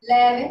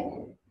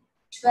 11,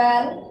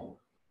 12,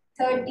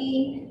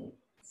 13,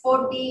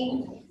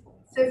 14,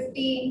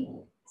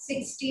 15,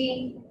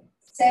 16,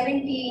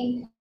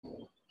 17,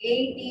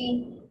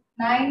 18,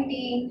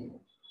 19,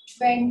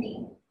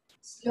 20.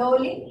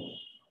 Slowly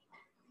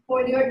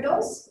hold your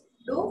toes.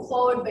 Do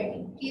forward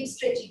bending. Keep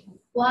stretching.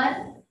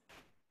 1,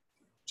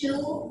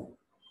 2,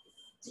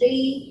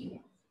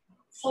 3,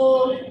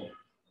 4,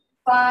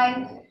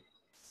 5,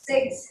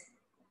 6,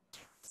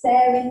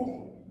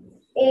 7,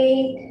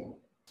 8,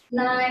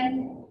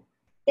 9,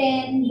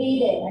 10. Be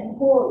there and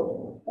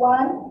hold.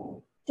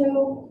 1,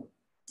 2,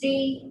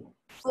 3,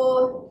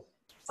 4,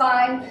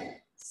 5,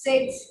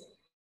 6,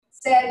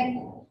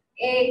 7,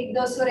 8.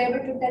 Those who are able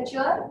to touch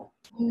your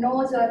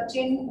nose or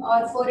chin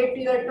or forehead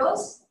to your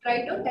toes,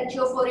 try to touch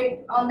your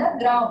forehead on the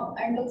ground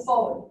and look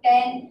forward.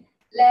 10,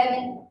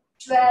 11,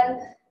 12,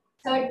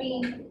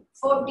 13,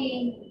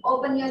 14.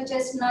 Open your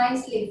chest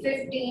nicely.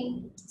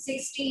 15,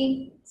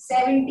 16,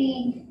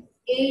 17,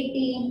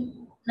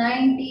 18,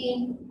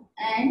 19,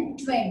 and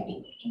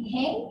 20.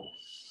 Inhale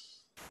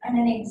and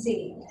then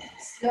exhale.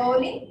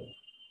 Slowly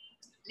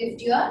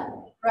lift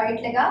your right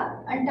leg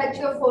up and touch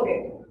your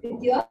forehead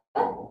with your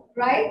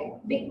right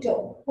big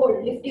toe.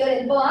 Hold. Lift your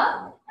elbow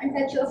up and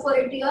touch your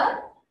forehead to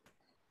your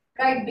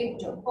right big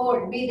toe.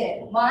 Hold. Be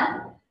there.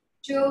 1,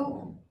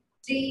 2,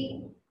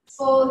 3,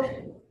 4,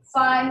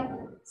 5,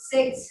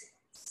 6,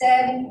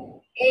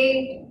 7,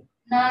 8,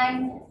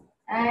 9,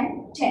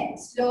 and 10.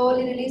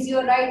 Slowly release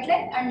your right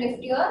leg and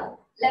lift your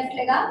left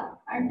leg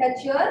up and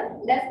touch your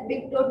left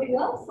big toe to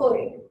your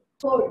forehead.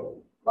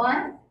 Hold.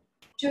 1,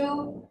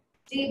 2,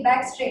 3,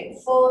 back straight.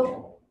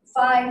 4,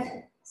 5,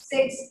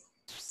 6,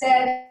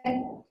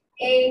 7,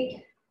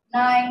 8,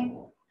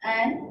 9,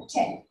 and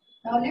 10.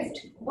 Now lift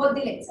both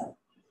the legs up.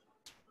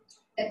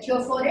 Touch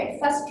your forehead.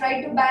 First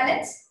try to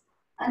balance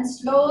and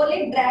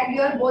slowly drag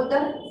your both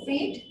the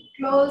feet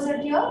closer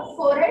to your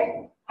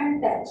forehead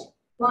and touch.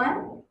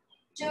 1,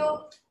 2,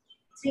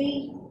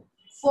 3,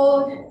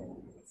 4,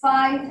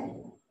 5,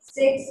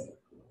 6,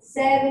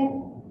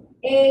 7,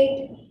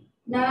 8,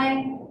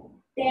 9,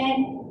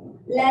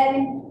 10,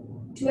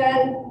 11,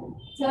 12,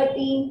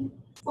 13,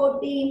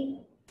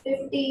 14,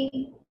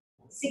 15,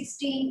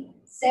 16,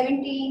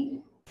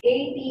 17,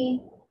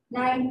 18,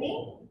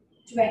 19,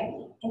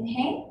 20.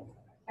 Inhale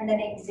and then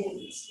exhale.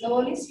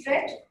 Slowly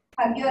stretch,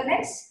 hug your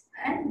legs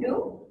and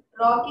do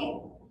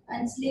rocking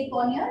and sleep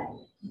on your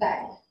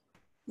back.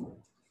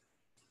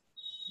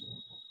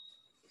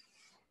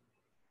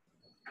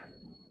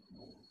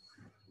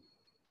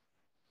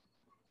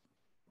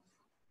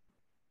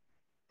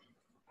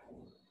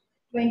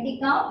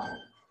 Count.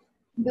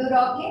 Do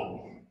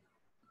rocking,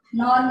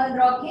 normal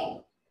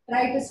rocking.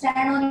 Try to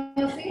stand on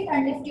your feet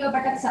and lift your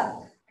buttocks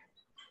up.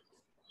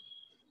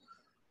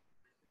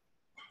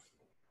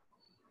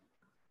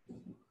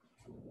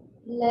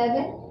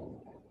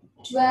 11,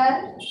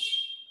 12,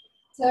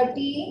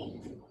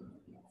 13,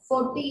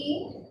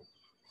 14,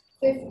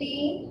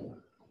 15,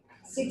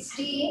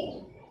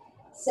 16,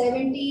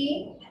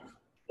 17,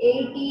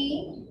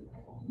 18,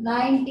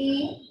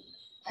 19,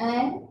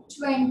 and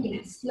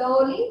 20.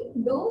 Slowly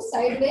do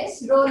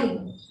sideways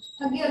rolling.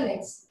 Hug your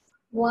legs.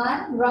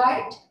 1,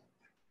 right,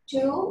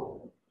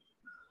 2,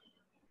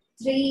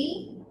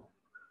 3,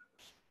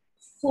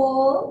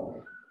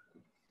 4,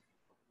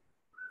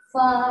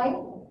 5,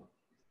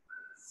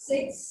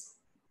 6,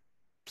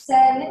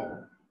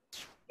 7,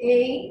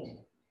 8,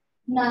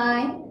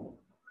 9,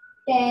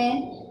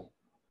 10,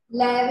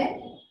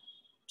 11,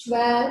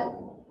 12,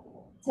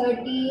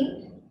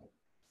 13,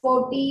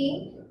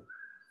 14,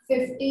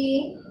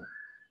 15,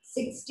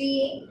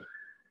 16,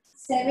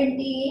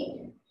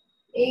 17,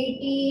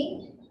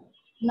 18,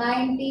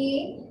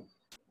 19,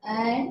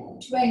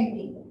 and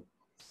 20.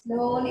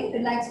 Slowly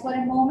relax for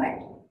a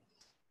moment.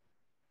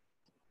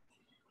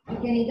 You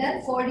can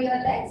either fold your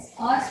legs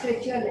or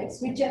stretch your legs,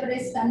 whichever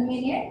is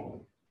convenient.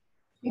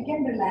 You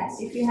can relax.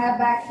 If you have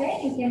back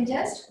pain, you can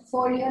just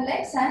fold your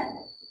legs and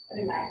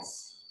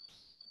relax.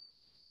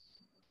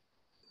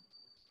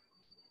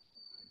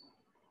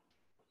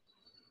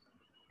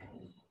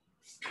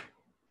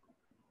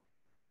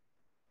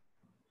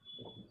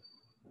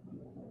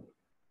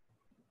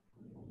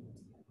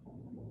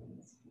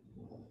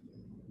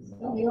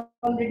 So we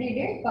already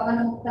did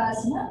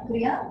Pavanamuktasana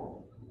Kriya,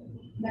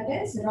 that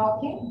is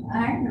rocking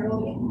and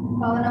rolling.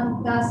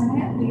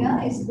 Pavanamuktasana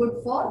Kriya is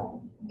good for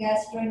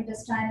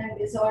gastrointestinal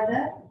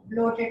disorder,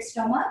 bloated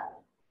stomach,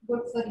 good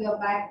for your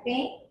back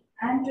pain,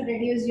 and to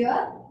reduce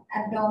your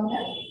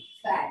abdominal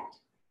fat.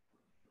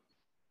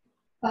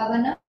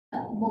 Pavana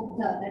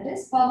Mukta, that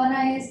is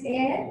Pavana is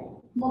air,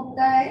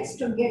 Mukta is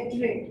to get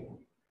rid.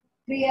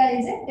 Kriya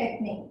is a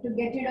technique to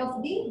get rid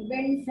of the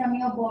wind from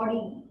your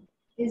body.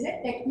 Is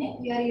a technique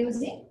you are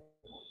using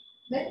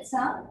with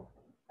some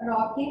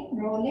rocking,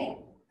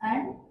 rolling,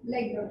 and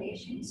leg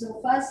rotation.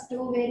 So first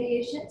two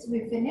variations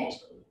we finished,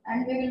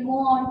 and we will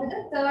move on to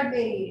the third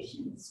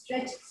variation.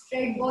 Stretch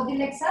straight both the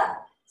legs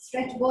up,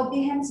 stretch both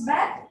the hands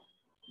back.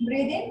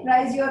 Breathe in,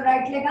 rise your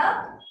right leg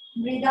up.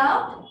 Breathe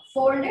out,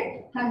 fold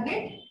it, hug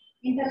it.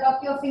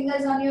 Interlock your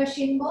fingers on your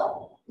shin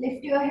bone.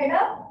 Lift your head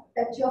up,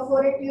 touch your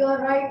forehead to your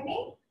right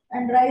knee,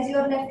 and rise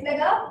your left leg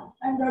up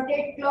and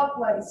rotate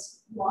clockwise.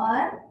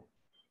 1.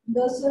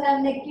 Those who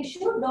have neck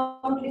issue,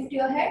 don't lift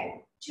your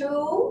head.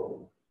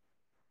 2,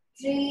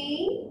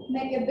 3,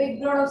 make a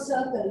big broad of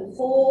circle.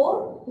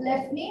 4,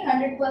 left knee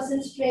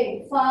 100%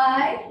 straight.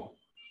 5,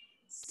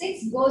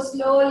 6, go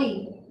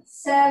slowly.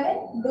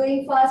 7,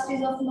 doing fast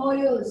is of no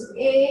use.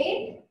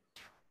 8,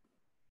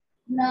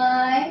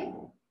 9,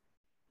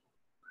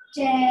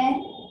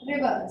 10,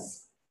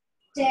 reverse.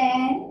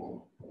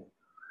 10,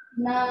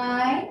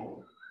 9,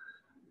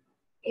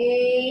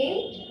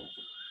 8,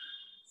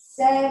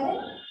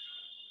 7,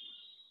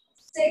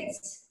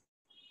 6,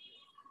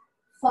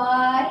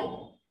 5,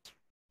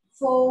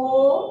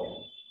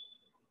 4,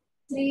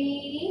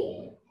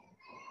 3,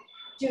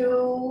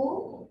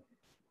 2,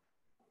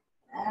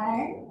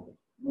 and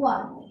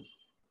 1.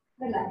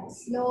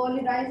 Relax.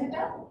 Slowly rise it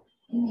up.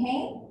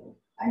 Inhale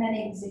and then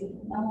exhale.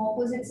 Now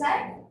opposite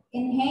side.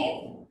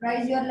 Inhale.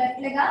 Rise your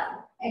left leg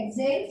up.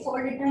 Exhale.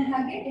 Fold it and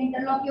hug it.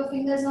 Interlock your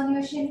fingers on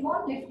your shin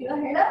bone. Lift your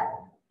head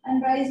up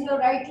and rise your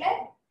right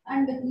leg.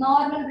 And with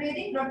normal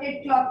breathing,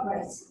 rotate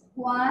clockwise.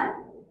 1,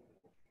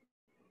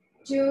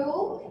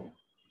 2,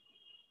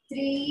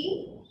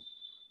 3,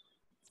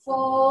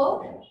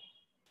 4,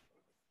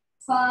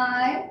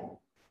 5,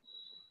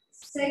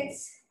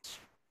 6,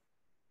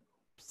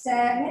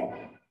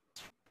 7,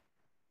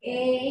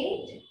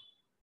 8,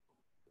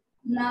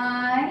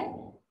 9,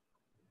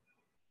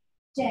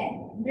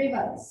 10.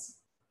 Reverse.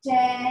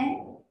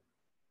 10,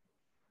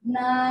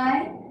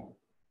 9,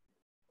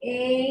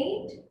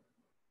 8,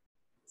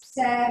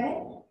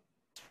 7,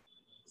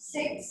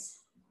 6,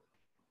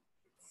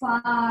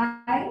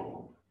 5,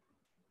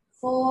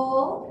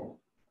 4,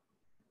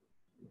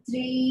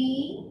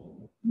 3,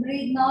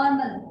 breathe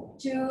normal.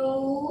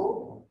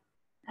 2,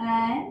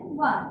 and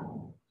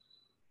 1.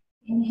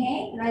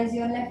 Inhale, rise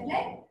your left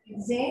leg.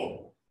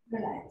 Exhale,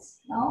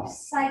 relax. Now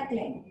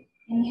cycling.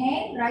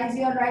 Inhale, rise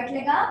your right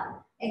leg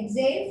up.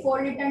 Exhale,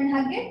 fold it and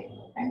hug it.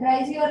 And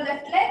rise your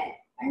left leg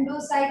and do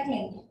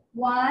cycling.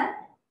 1,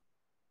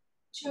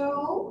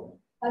 2,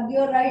 hug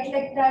your right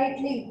leg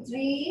tightly.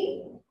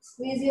 3,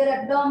 squeeze your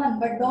abdomen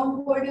but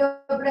don't hold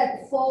your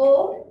breath.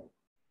 4,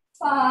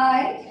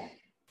 5,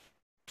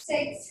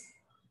 6,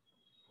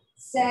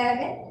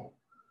 7,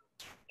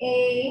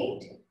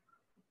 8,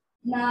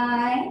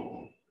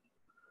 9,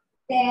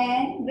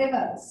 10,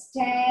 reverse.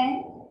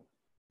 10,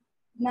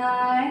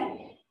 9,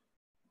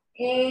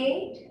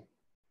 8,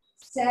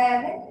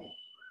 7,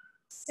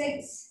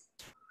 6,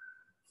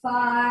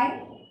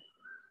 5,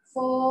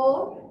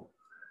 4,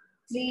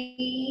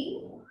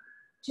 3,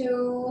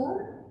 2,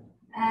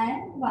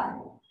 and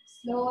 1.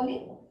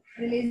 Slowly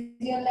release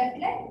your left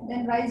leg,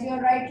 then rise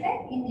your right leg.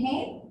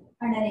 Inhale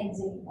and then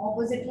exhale.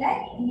 Opposite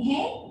leg.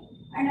 Inhale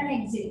and then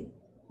exhale.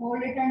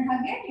 Hold it and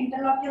hug it.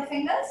 Interlock your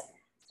fingers.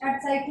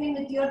 Start cycling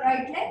with your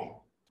right leg.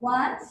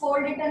 1,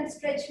 fold it and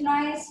stretch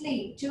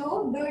nicely.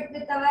 2, do it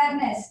with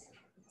awareness.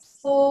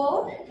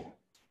 4,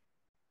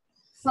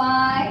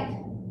 5,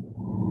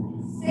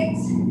 6,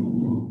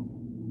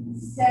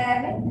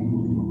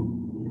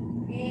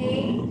 7,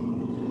 8,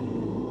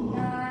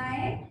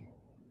 9,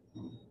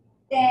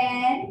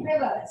 10,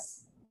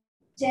 reverse.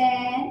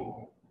 10,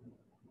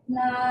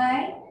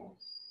 9,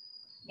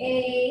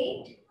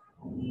 8,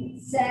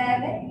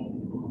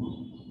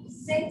 7,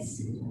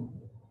 6,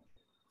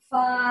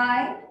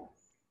 5,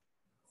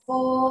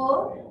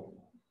 4,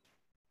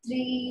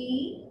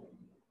 3,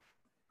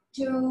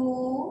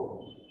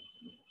 2,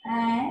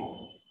 and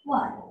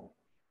 1.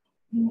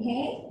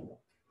 Inhale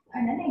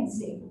and then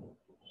exhale.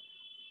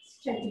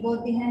 Stretch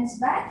both the hands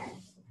back.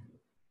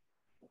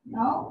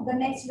 Now the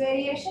next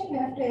variation, you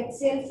have to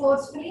exhale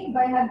forcefully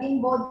by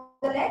hugging both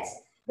the legs.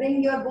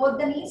 Bring your both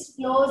the knees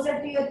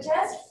closer to your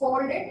chest.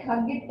 Fold it,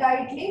 hug it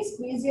tightly.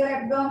 Squeeze your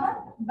abdomen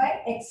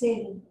by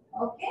exhaling.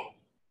 Okay.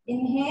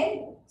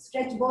 Inhale,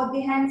 stretch both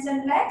the hands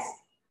and legs.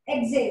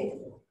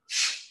 Exhale.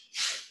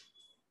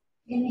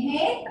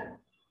 Inhale,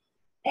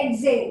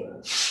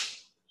 exhale.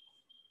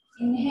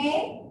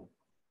 Inhale,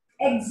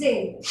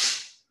 exhale.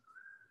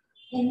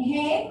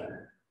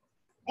 Inhale,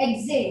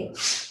 exhale.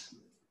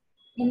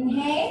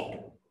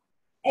 Inhale,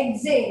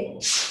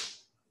 exhale.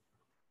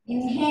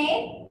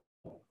 Inhale,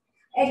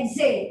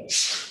 exhale.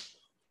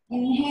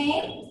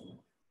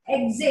 Inhale,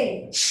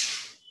 exhale.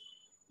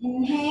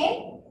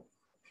 Inhale,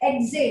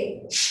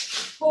 exhale.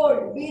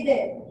 Hold, be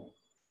there.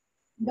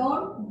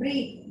 Don't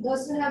breathe.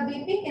 Those who have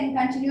BP can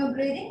continue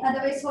breathing,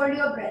 otherwise hold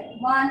your breath.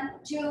 1,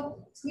 2,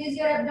 squeeze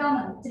your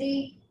abdomen.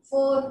 3,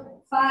 4,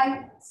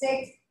 5,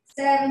 6,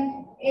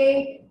 7,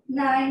 8,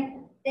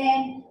 9,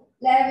 10,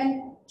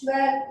 11,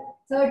 12,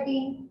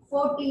 13,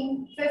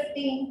 14,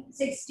 15,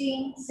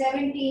 16,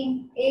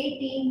 17,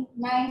 18,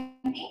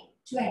 19,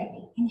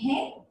 20.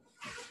 Inhale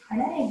and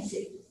then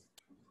exhale.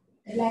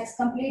 Relax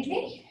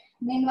completely.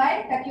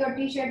 Meanwhile, tuck your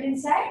t-shirt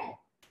inside.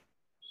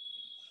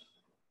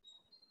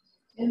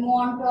 We'll move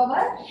on to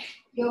our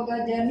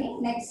yoga journey.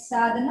 Next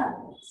sadhana,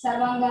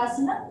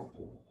 Sarvangasana.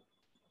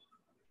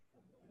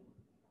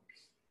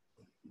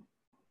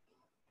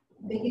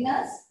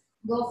 Beginners,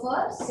 go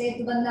for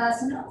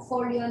Setubandhasana.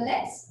 Fold your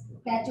legs,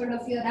 catch hold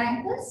of your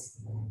ankles.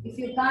 If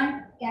you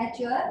can't catch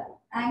your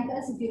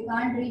ankles, if you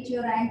can't reach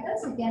your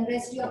ankles, you can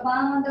rest your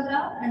palm on the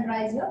ground and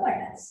raise your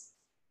buttocks,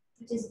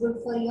 which is good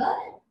for your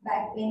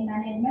back pain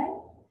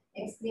management,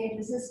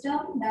 excretory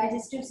system,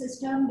 digestive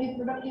system,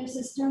 reproductive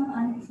system,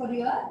 and for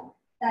your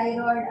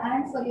thyroid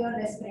and for your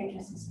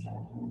respiratory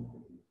system.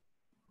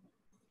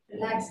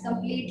 Relax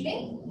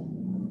completely.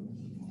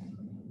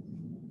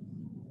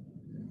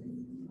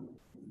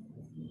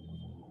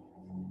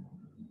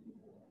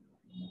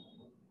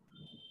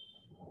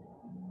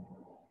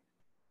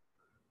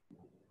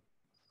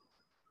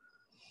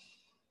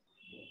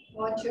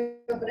 Watch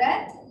your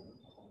breath.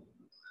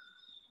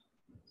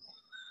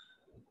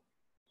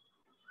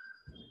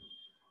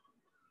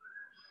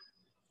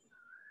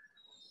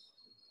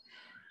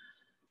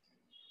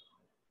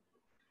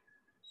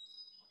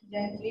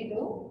 Gently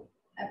do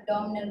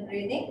abdominal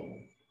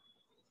breathing.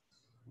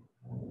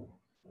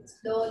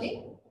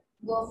 Slowly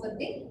go for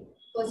the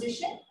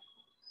position.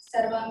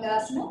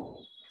 Sarvangasana.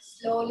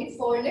 Slowly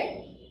fold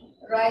it.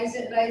 Rise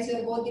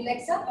your both the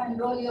legs up and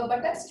roll your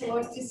buttocks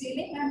towards the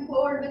ceiling and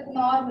hold with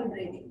normal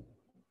breathing.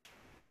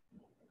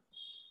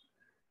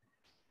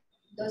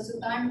 Those who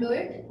can't do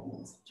it,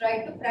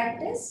 try to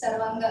practice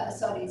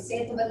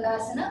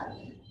Setubandhasana,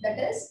 that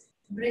is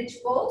bridge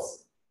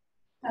pose,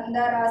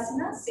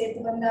 Khandarasana,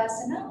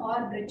 Setubandhasana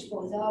or bridge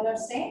pose, all are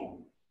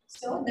same.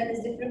 So that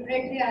is the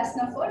preparatory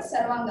asana for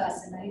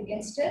Sarvangasana. You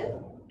can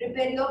still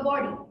prepare your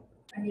body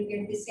and you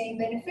get the same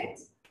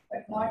benefits,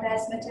 but not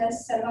as much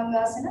as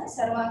Sarvangasana.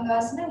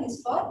 Sarvangasana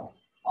is for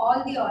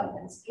all the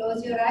organs.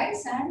 Close your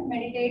eyes and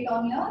meditate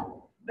on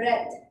your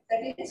breath.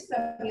 That is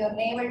from your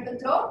navel to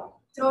throat,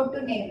 throat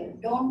to navel.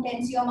 Don't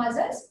tense your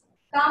muscles.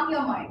 Calm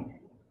your mind.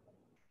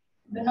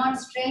 Do not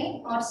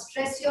strain or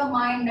stress your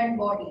mind and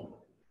body.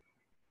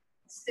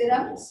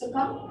 Stiram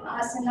Sukham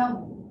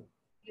Asanam.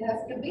 You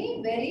have to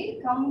be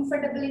very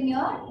comfortable in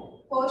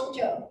your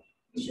posture.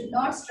 You should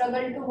not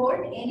struggle to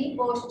hold any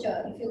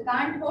posture. If you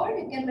can't hold,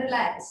 you can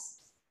relax.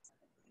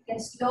 You can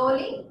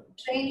slowly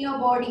train your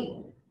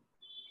body.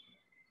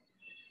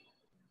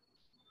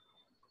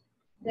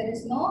 There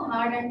is no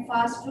hard and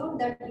fast rule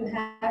that you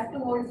have to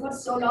hold for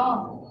so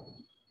long.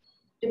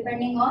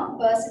 Depending on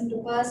person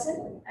to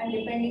person and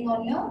depending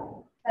on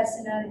your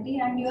personality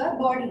and your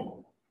body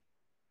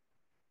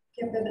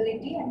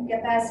capability and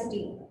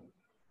capacity.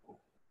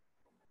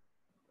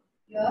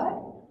 You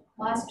are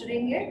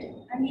mastering it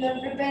and you are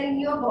preparing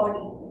your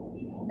body.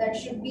 That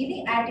should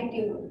be the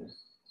attitude.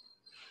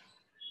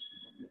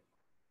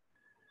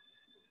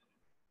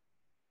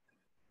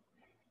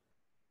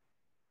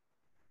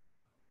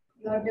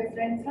 You are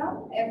different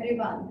from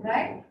everyone,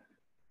 right?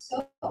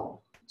 So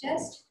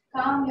just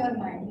calm your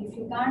mind. If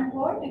you can't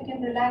hold, you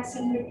can relax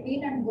in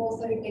between and go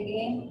for it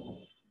again.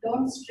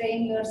 Don't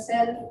strain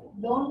yourself.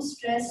 Don't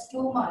stress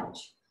too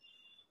much.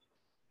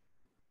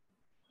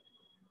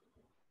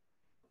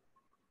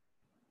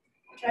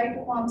 Try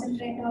to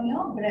concentrate on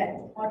your breath.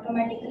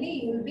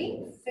 Automatically, you will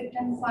be fit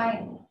and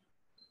fine.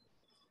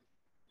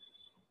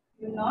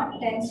 Do not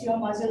tense your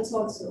muscles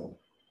also.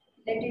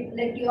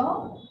 Let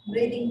your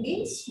breathing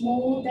be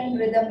smooth and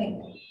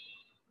rhythmic.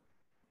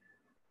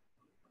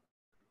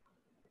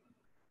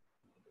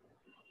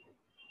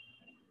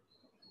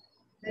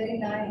 Very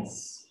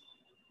nice.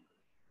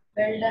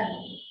 Well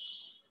done.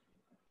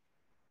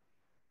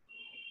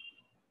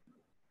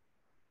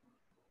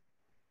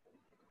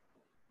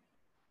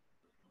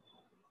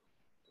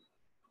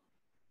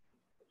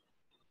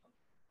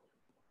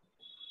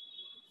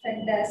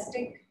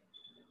 Fantastic.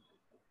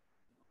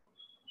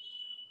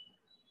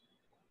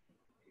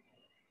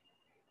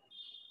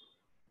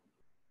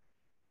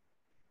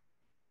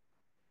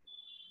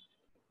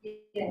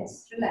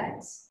 Yes,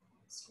 relax.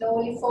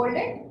 Slowly fold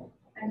it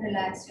and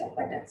relax your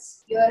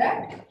buttocks. You are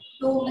at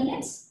 2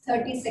 minutes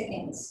 30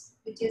 seconds,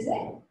 which is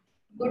a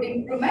good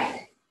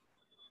improvement.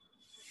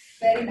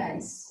 Very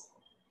nice.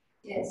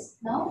 Yes.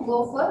 Now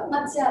go for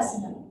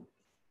Matsyasana.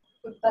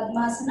 Put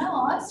Padmasana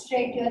or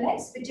straight your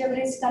legs, whichever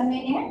is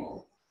convenient.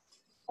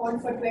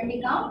 Hold for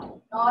 20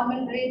 count.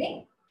 Normal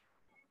breathing.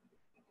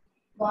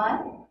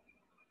 1,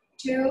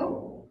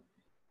 2,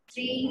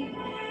 3,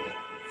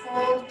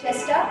 4.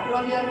 Chest up.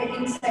 Roll your head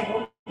inside.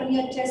 Open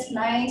your chest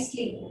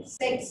nicely.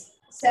 6,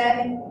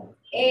 7,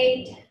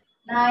 8,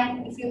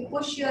 9. If you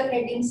push your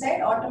head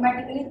inside,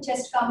 automatically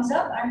chest comes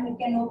up and you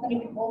can open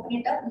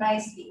it up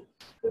nicely.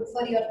 Good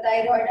for your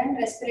thyroid and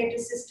respiratory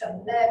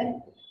system.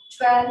 11,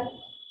 12,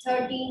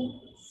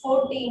 13,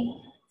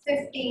 14,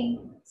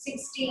 15,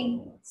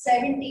 16,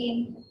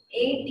 17,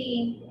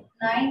 18,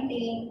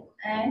 19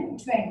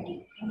 and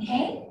 20.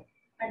 Inhale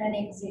and then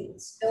exhale.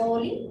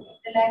 Slowly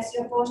relax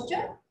your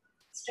posture.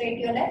 Straight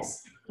your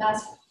legs.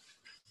 Last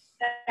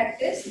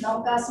practice.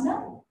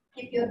 Naukasana.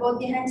 Keep your both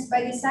the hands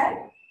by the side.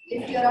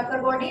 Lift your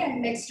upper body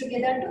and legs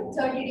together to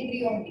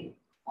 30° only,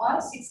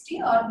 or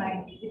 60 or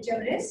 90,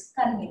 whichever is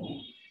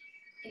convenient.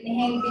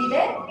 Inhale, be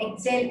there.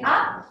 Exhale,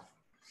 up.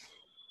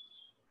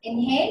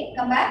 Inhale,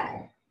 come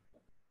back.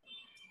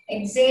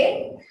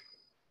 Exhale.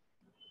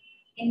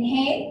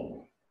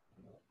 Inhale.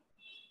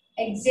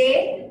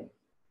 Exhale.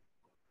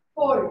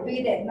 Hold.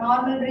 Be there.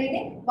 Normal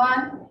breathing.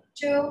 1,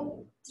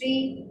 2,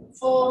 3,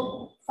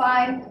 4,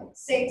 5,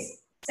 6,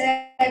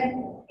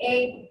 7,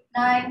 8,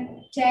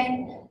 9,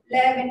 10,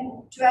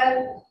 11,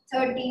 12,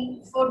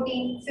 13,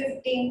 14,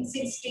 15,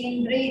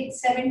 16. Breathe.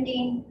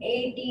 17,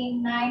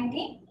 18,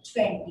 19,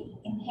 20.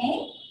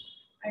 Inhale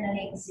and then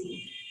exhale.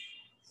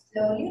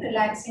 Slowly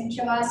relax in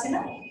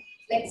Shavasana.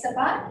 Legs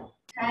apart,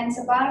 hands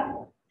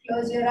apart.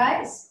 Close your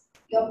eyes.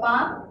 Your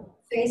palm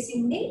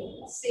facing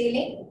the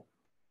ceiling.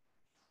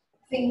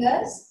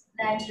 Fingers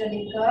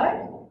naturally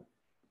curled.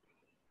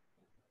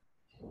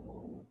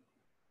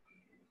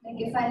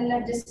 Make a final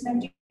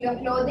adjustment to your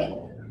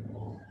clothing.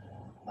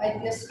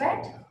 Wipe your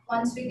sweat.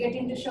 Once we get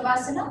into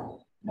Shavasana,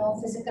 no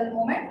physical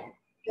movement.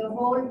 Your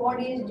whole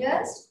body is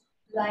just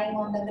lying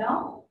on the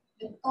ground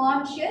with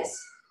conscious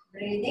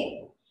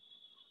breathing.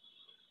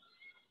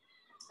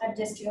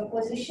 Adjust your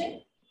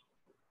position.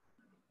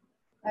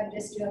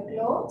 Adjust your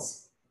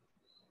clothes.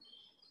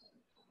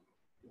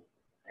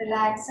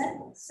 Relax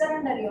and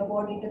surrender your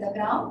body to the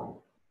ground.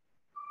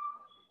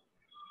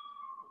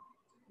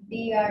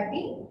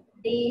 DRT,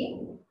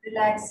 deep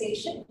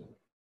relaxation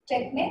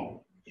technique.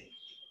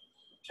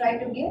 Try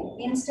to give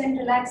instant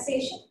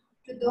relaxation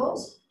to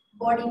those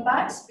body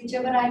parts,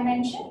 whichever I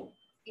mentioned,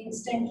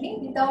 instantly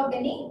without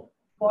any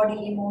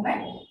bodily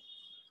movement.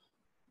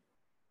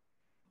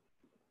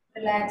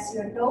 Relax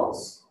your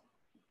toes.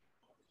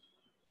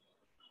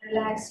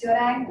 Relax your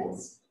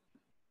ankles.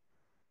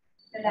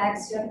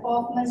 Relax your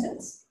calf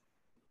muscles.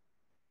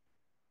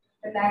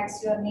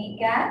 Relax your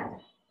kneecap.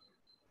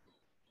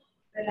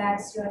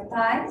 Relax your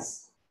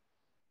thighs.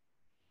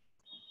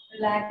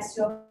 Relax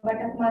your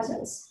buttock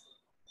muscles.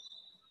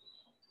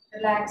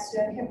 Relax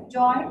your hip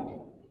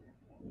joint.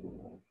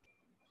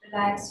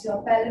 Relax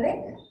your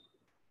pelvic.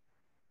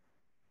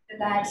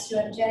 Relax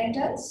your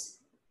genitals.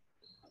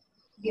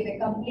 Give a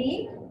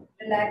complete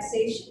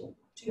relaxation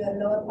to your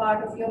lower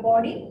part of your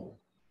body.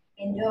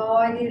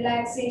 Enjoy the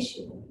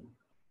relaxation.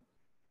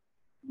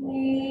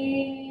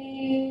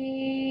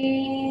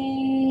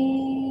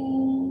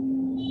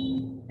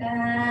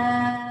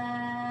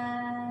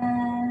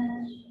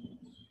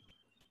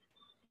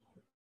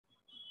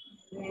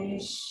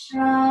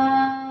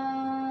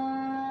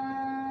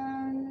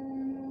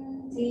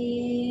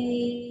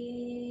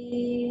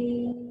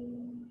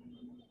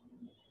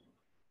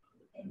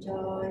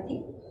 Enjoy the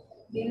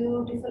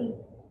beautiful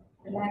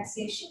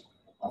relaxation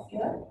of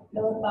your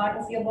lower part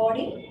of your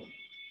body.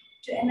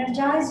 To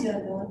energize your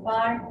lower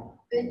part,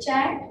 we'll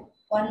chant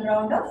one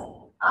round of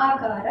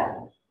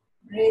Akara.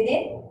 Breathe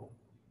in.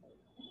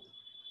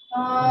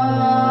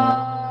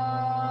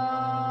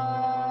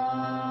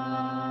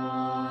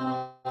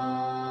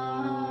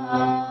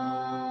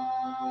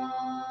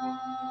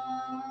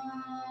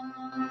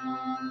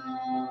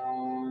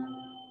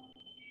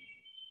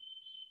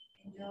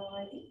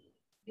 Enjoy the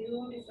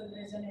beautiful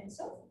resonance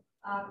of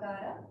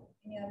Akara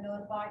in your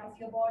lower part of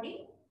your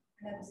body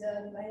and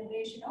observe the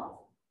vibration of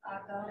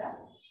Akara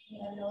in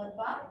your lower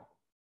part.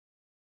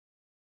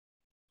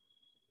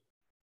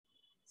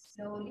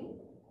 Slowly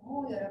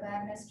move your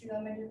awareness to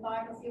your middle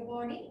part of your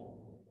body.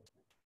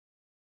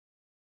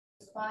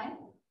 Spine.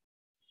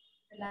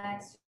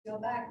 Relax your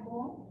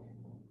backbone.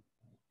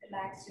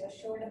 Relax your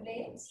shoulder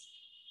blades.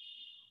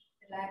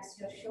 Relax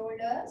your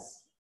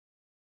shoulders.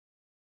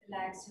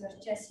 Relax your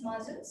chest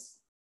muscles.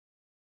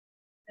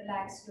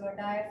 Relax your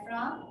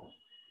diaphragm.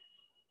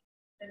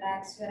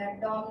 Relax your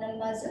abdominal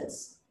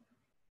muscles.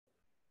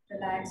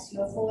 Relax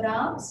your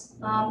forearms,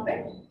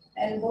 armpit,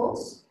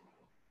 elbows,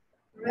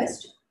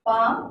 wrist,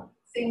 palm,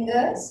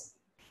 fingers.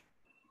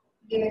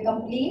 Give a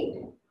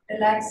complete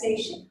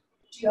relaxation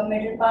to your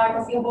middle part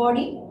of your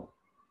body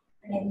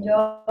and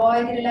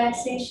enjoy the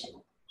relaxation.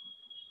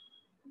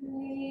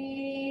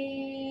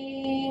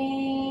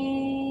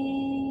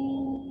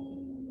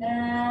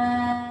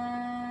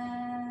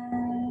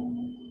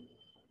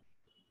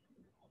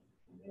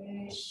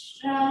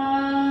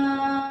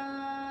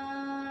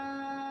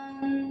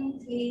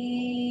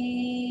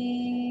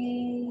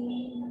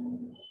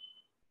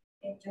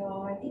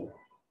 Enjoy the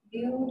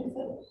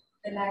beautiful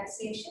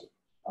relaxation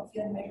of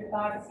your middle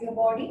part of your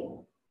body.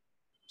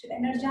 To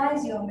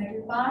energize your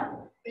middle part,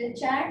 we'll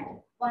chant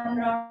one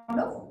round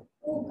of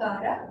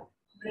Ukara.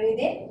 Breathe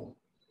in.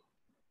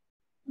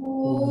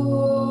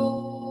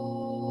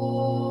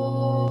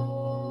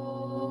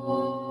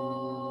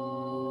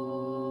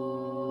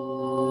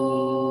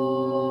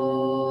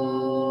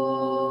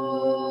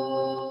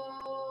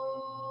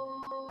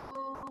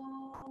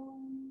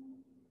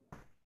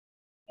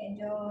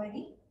 Enjoy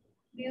the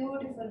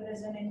beautiful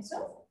resonance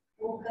of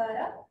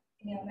Ukara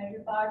in your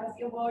middle part of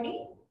your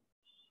body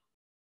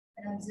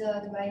and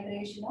observe the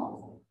vibration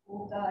of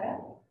Ukara.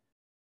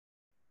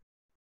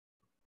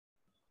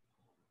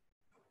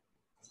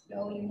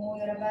 Slowly move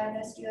your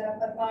awareness to your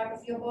upper part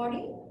of your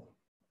body.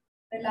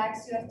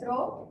 Relax your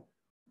throat.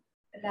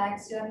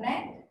 Relax your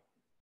neck.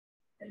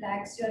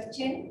 Relax your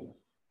chin.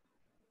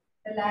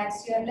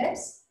 Relax your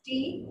lips,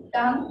 teeth,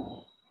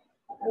 tongue,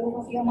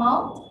 roof of your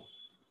mouth.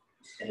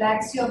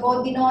 Relax your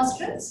both the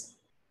nostrils.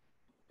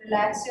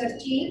 Relax your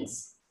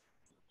cheeks.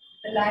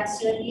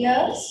 Relax your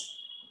ears.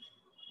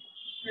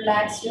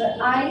 Relax your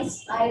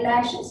eyes,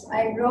 eyelashes,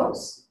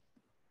 eyebrows.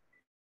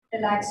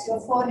 Relax your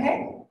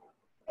forehead.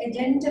 A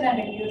gentle and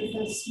a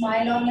beautiful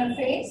smile on your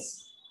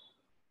face.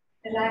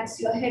 Relax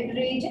your head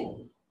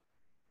region.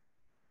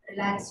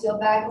 Relax your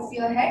back of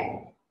your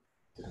head.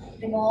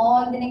 Remove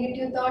all the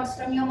negative thoughts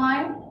from your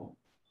mind.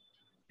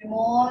 Remove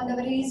all the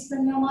worries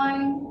from your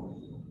mind.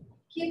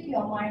 Keep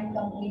your mind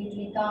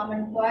completely calm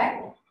and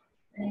quiet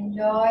and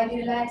enjoy the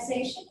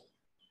relaxation.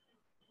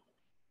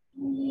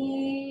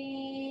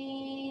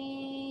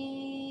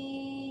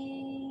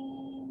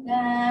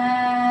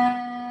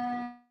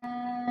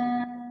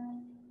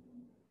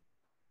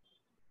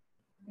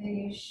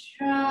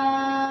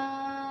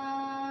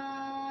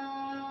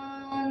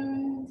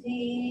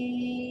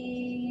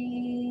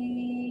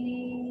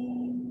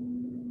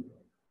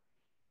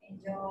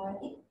 Enjoy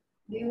the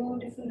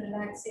beautiful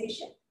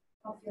relaxation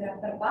of your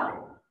upper part.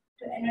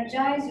 To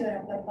energize your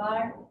upper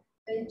part,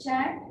 we'll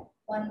chant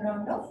one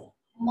round of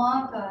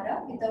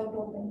Makara without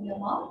opening your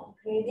mouth.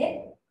 Breathe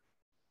in.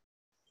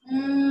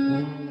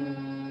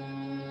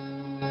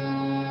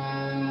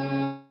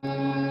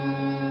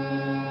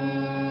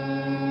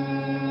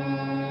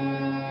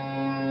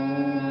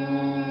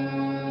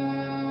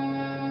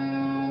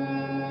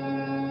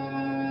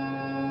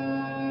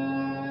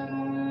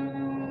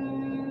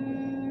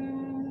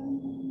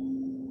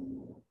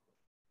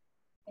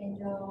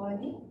 Enjoy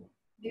the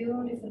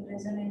beautiful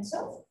resonance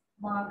of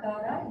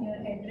Makara in your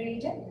head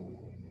region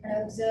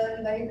and observe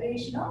the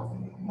vibration of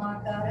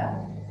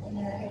Makara in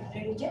your head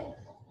region.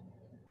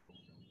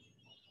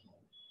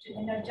 To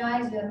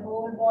energize your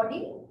whole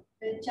body,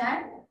 we'll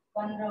chant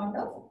one round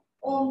of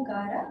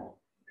Omkara.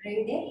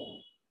 Breathe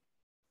in.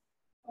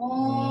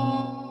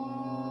 Om.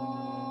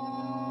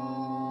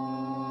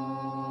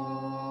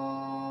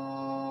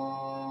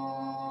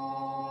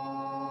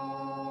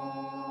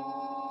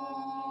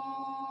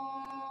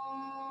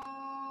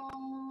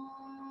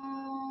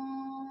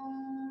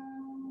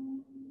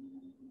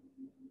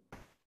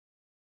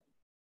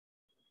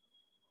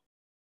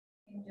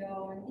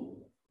 Enjoy the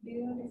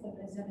beautiful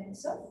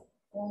resonance of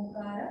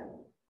Omkara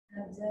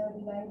and observe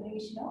the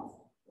vibration of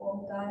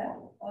Omkara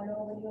all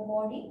over your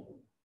body.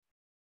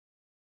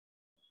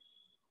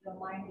 Your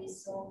mind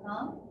is so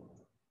calm,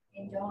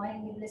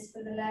 enjoying the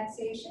blissful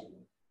relaxation.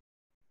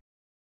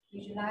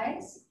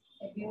 Visualize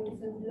a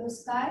beautiful blue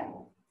sky,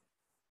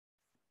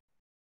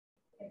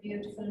 a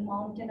beautiful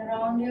mountain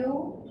around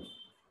you,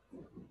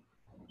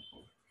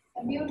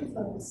 a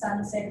beautiful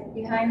sunset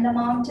behind the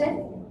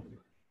mountain.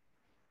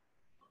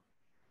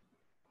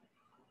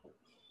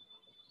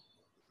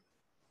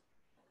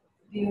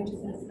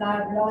 Beautiful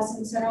flower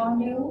blossoms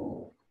around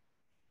you.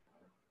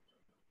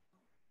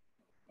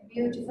 A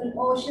beautiful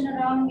ocean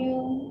around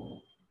you.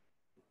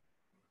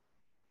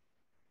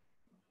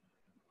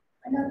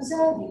 And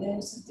observe the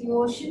waves of the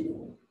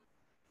ocean.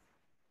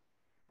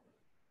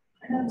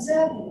 And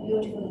observe the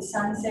beautiful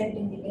sunset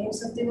in the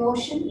waves of the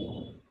ocean.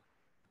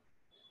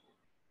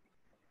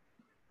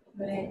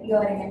 You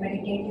are in a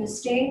meditative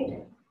state.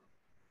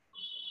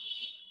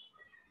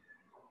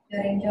 You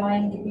are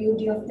enjoying the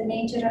beauty of the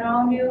nature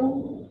around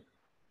you.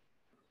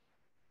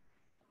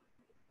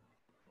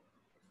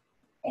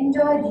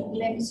 Enjoy the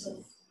glimpse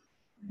of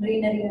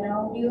greenery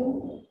around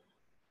you.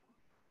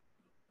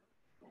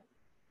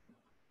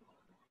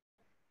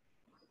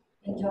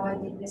 Enjoy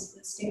the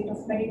blissful state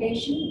of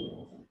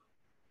meditation.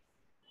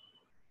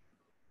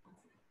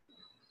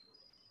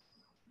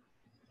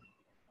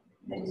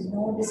 There is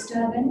no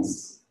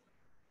disturbance,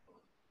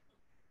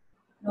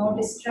 no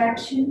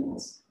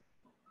distractions.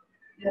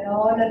 You are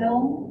all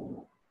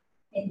alone,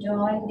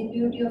 enjoying the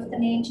beauty of the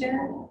nature.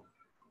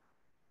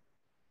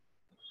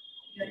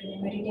 You are in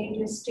a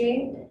meditative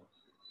state.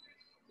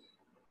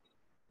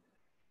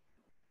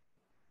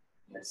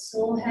 You are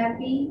so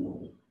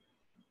happy,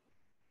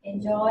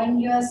 enjoying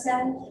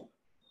yourself.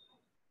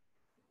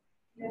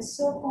 You are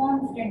so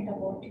confident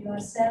about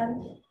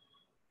yourself.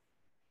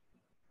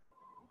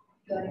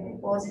 You are in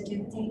a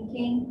positive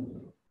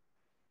thinking.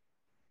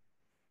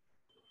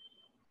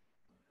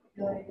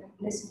 You are in a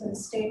blissful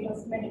state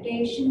of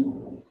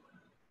meditation,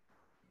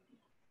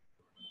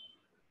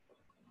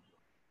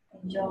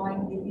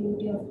 enjoying the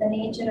beauty of the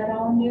nature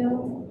around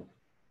you.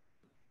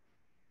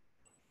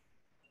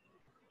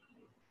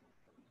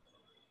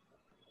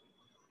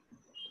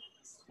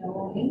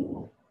 Slowly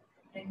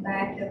bring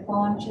back your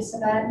conscious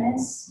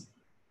awareness.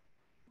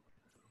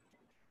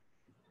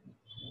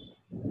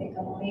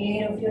 Become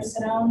aware of your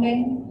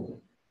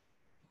surrounding.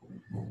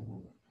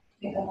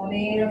 Become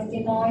aware of the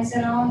noise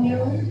around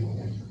you.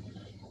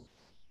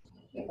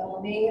 Become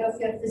aware of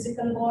your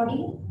physical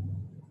body.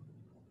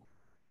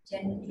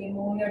 Gently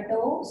move your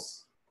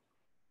toes.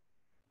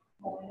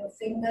 Move your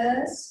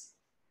fingers.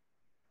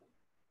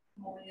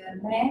 Move your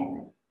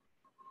neck.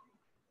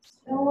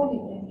 Slowly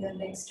bring your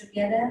legs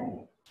together.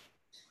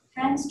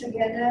 Hands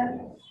together.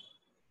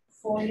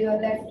 Fold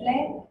your left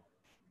leg.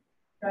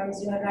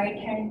 Raise your right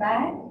hand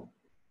back.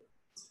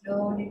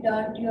 Slowly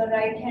turn to your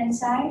right hand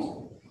side.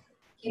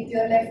 Keep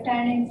your left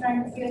hand in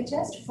front of your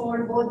chest.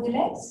 Fold both the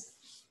legs.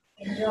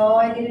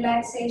 Enjoy the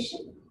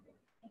relaxation.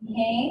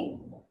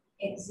 Inhale,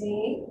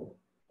 exhale,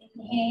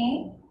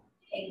 inhale,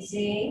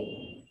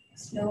 exhale.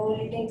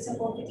 Slowly take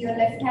support with your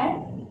left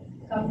hand.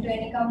 Come to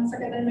any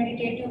comfortable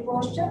meditative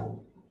posture.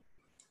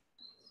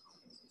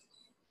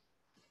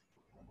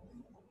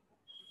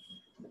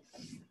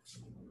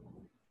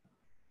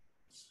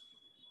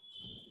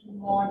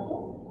 Move on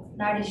to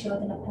Nadi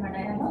Shodhana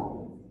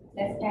Pranayama.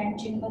 Left hand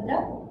Chin Mudra,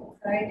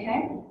 right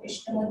hand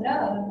Vishnu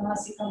Mudra or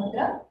Mahasika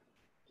Mudra.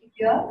 Keep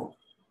your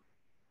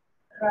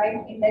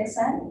right index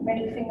and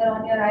middle finger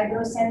on your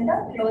eyebrow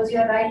center. Close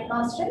your right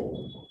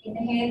nostril.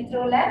 Inhale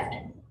through left.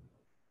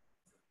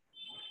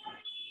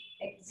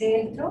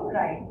 Exhale through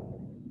right.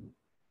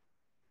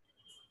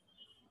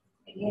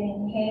 Again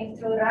inhale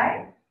through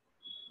right.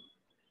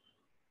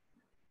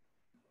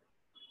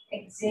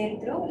 Exhale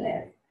through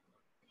left.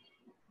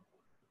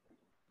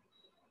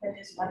 That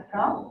is one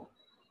round.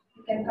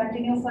 You can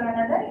continue for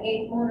another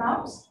 8 more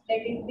rounds.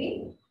 Let it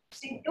be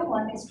stick to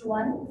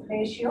 1:1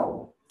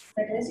 ratio.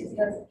 That is, if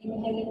you are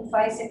inhaling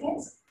 5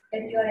 seconds,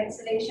 let your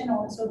exhalation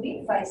also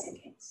be 5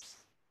 seconds.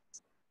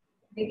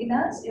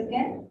 Beginners, you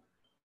can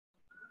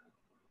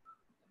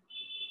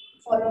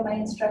follow my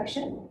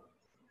instruction.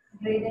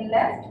 Breathe in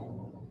left.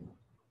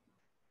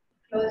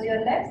 Close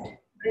your left.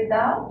 Breathe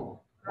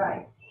out.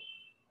 Right.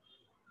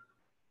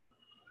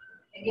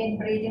 Again,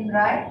 breathe in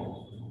right.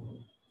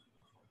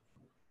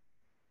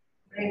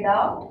 Breathe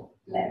out.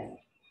 Left.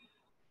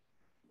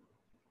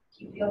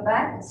 Keep your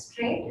back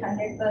straight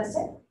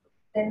 100%.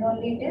 Then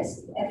only it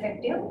is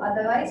effective.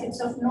 Otherwise,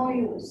 it's of no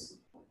use.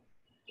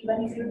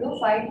 Even if you do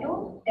 5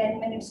 to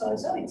 10 minutes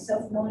also, it's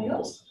of no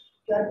use.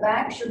 Your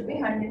back should be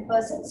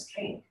 100%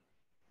 straight.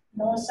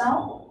 No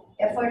sound,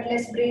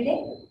 effortless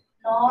breathing,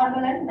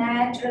 normal and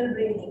natural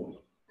breathing.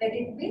 Let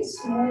it be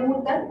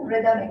smooth and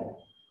rhythmic.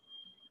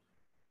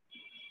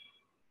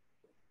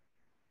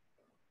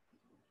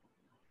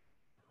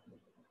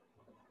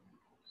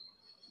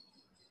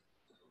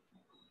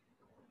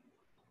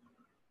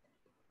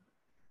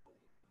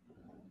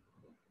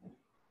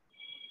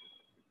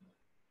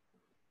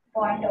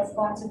 Point of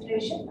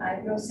concentration,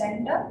 eyebrow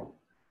center.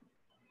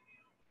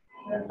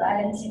 You are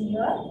balancing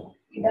your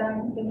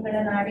Idam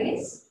Pingala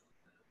Nadis.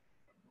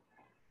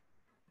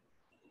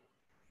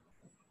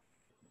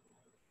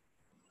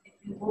 It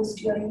will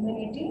boost your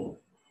immunity,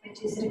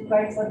 which is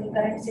required for the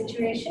current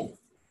situation.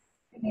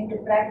 You need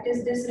to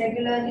practice this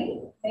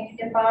regularly. Make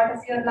it a part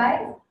of your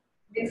life.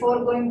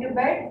 Before going to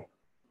bed,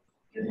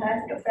 you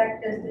have to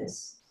practice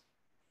this.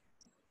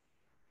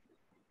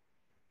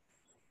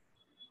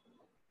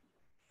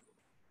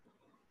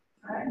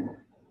 And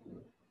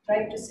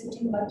try to sit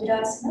in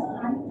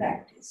Vajrasana and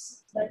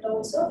practice. That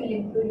also will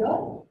improve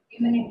your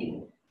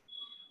immunity.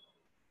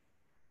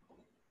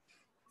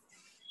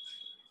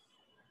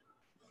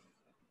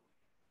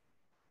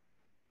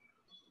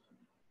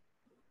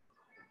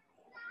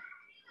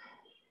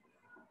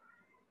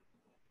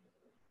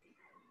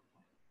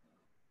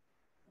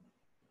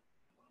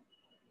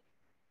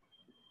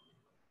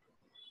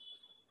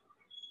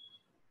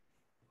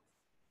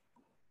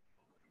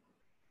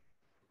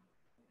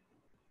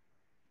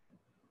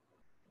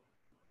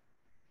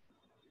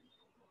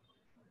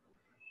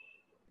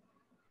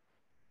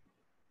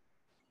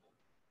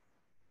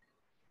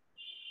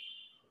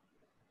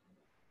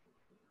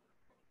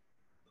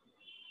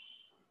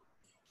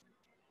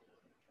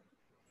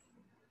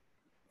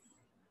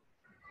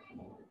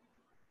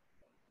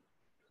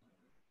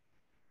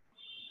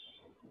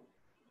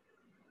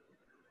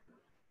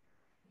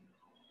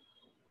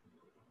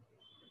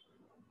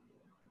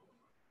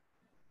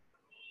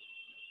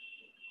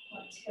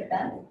 Once you're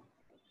done,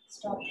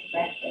 stop the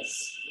practice.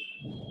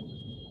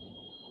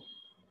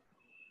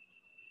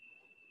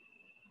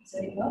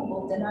 Observe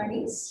both the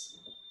nadis.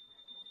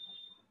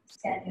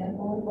 Scan your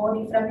whole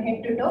body from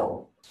head to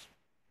toe.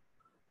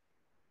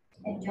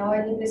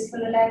 Enjoy the blissful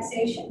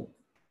relaxation.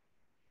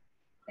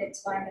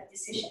 Let's wind up the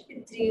session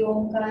with 3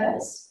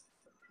 Omkaras.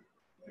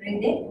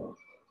 Breathe in.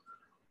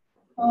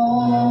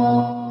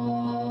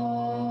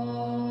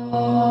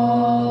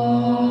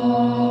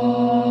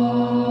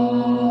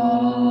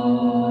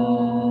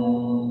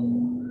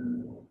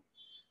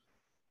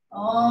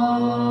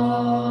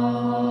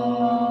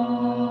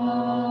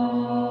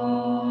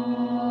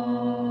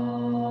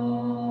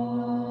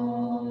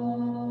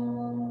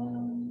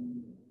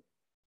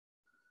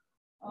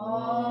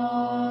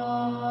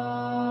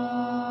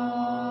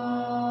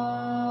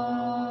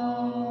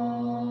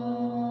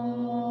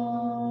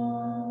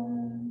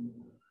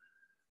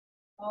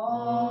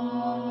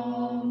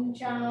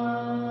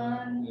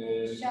 Shanti,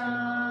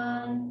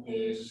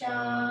 Shanti,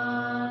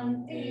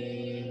 Shanti.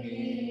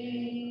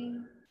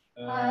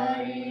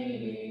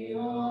 Hari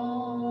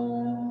Om.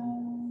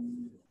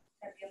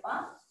 Tap your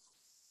palm.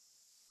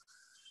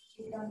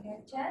 Keep it on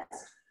your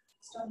chest,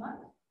 stomach,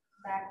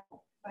 back,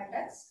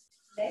 buttocks,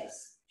 legs,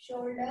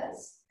 shoulders,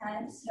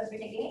 hands. Rub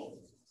it again.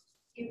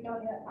 Keep it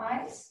on your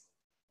eyes.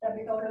 Rub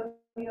it all over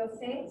your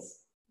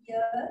face,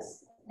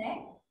 ears,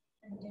 neck.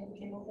 And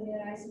gently open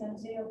your eyes and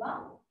observe your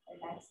palm.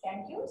 Relax.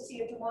 Thank you. See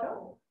you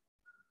tomorrow.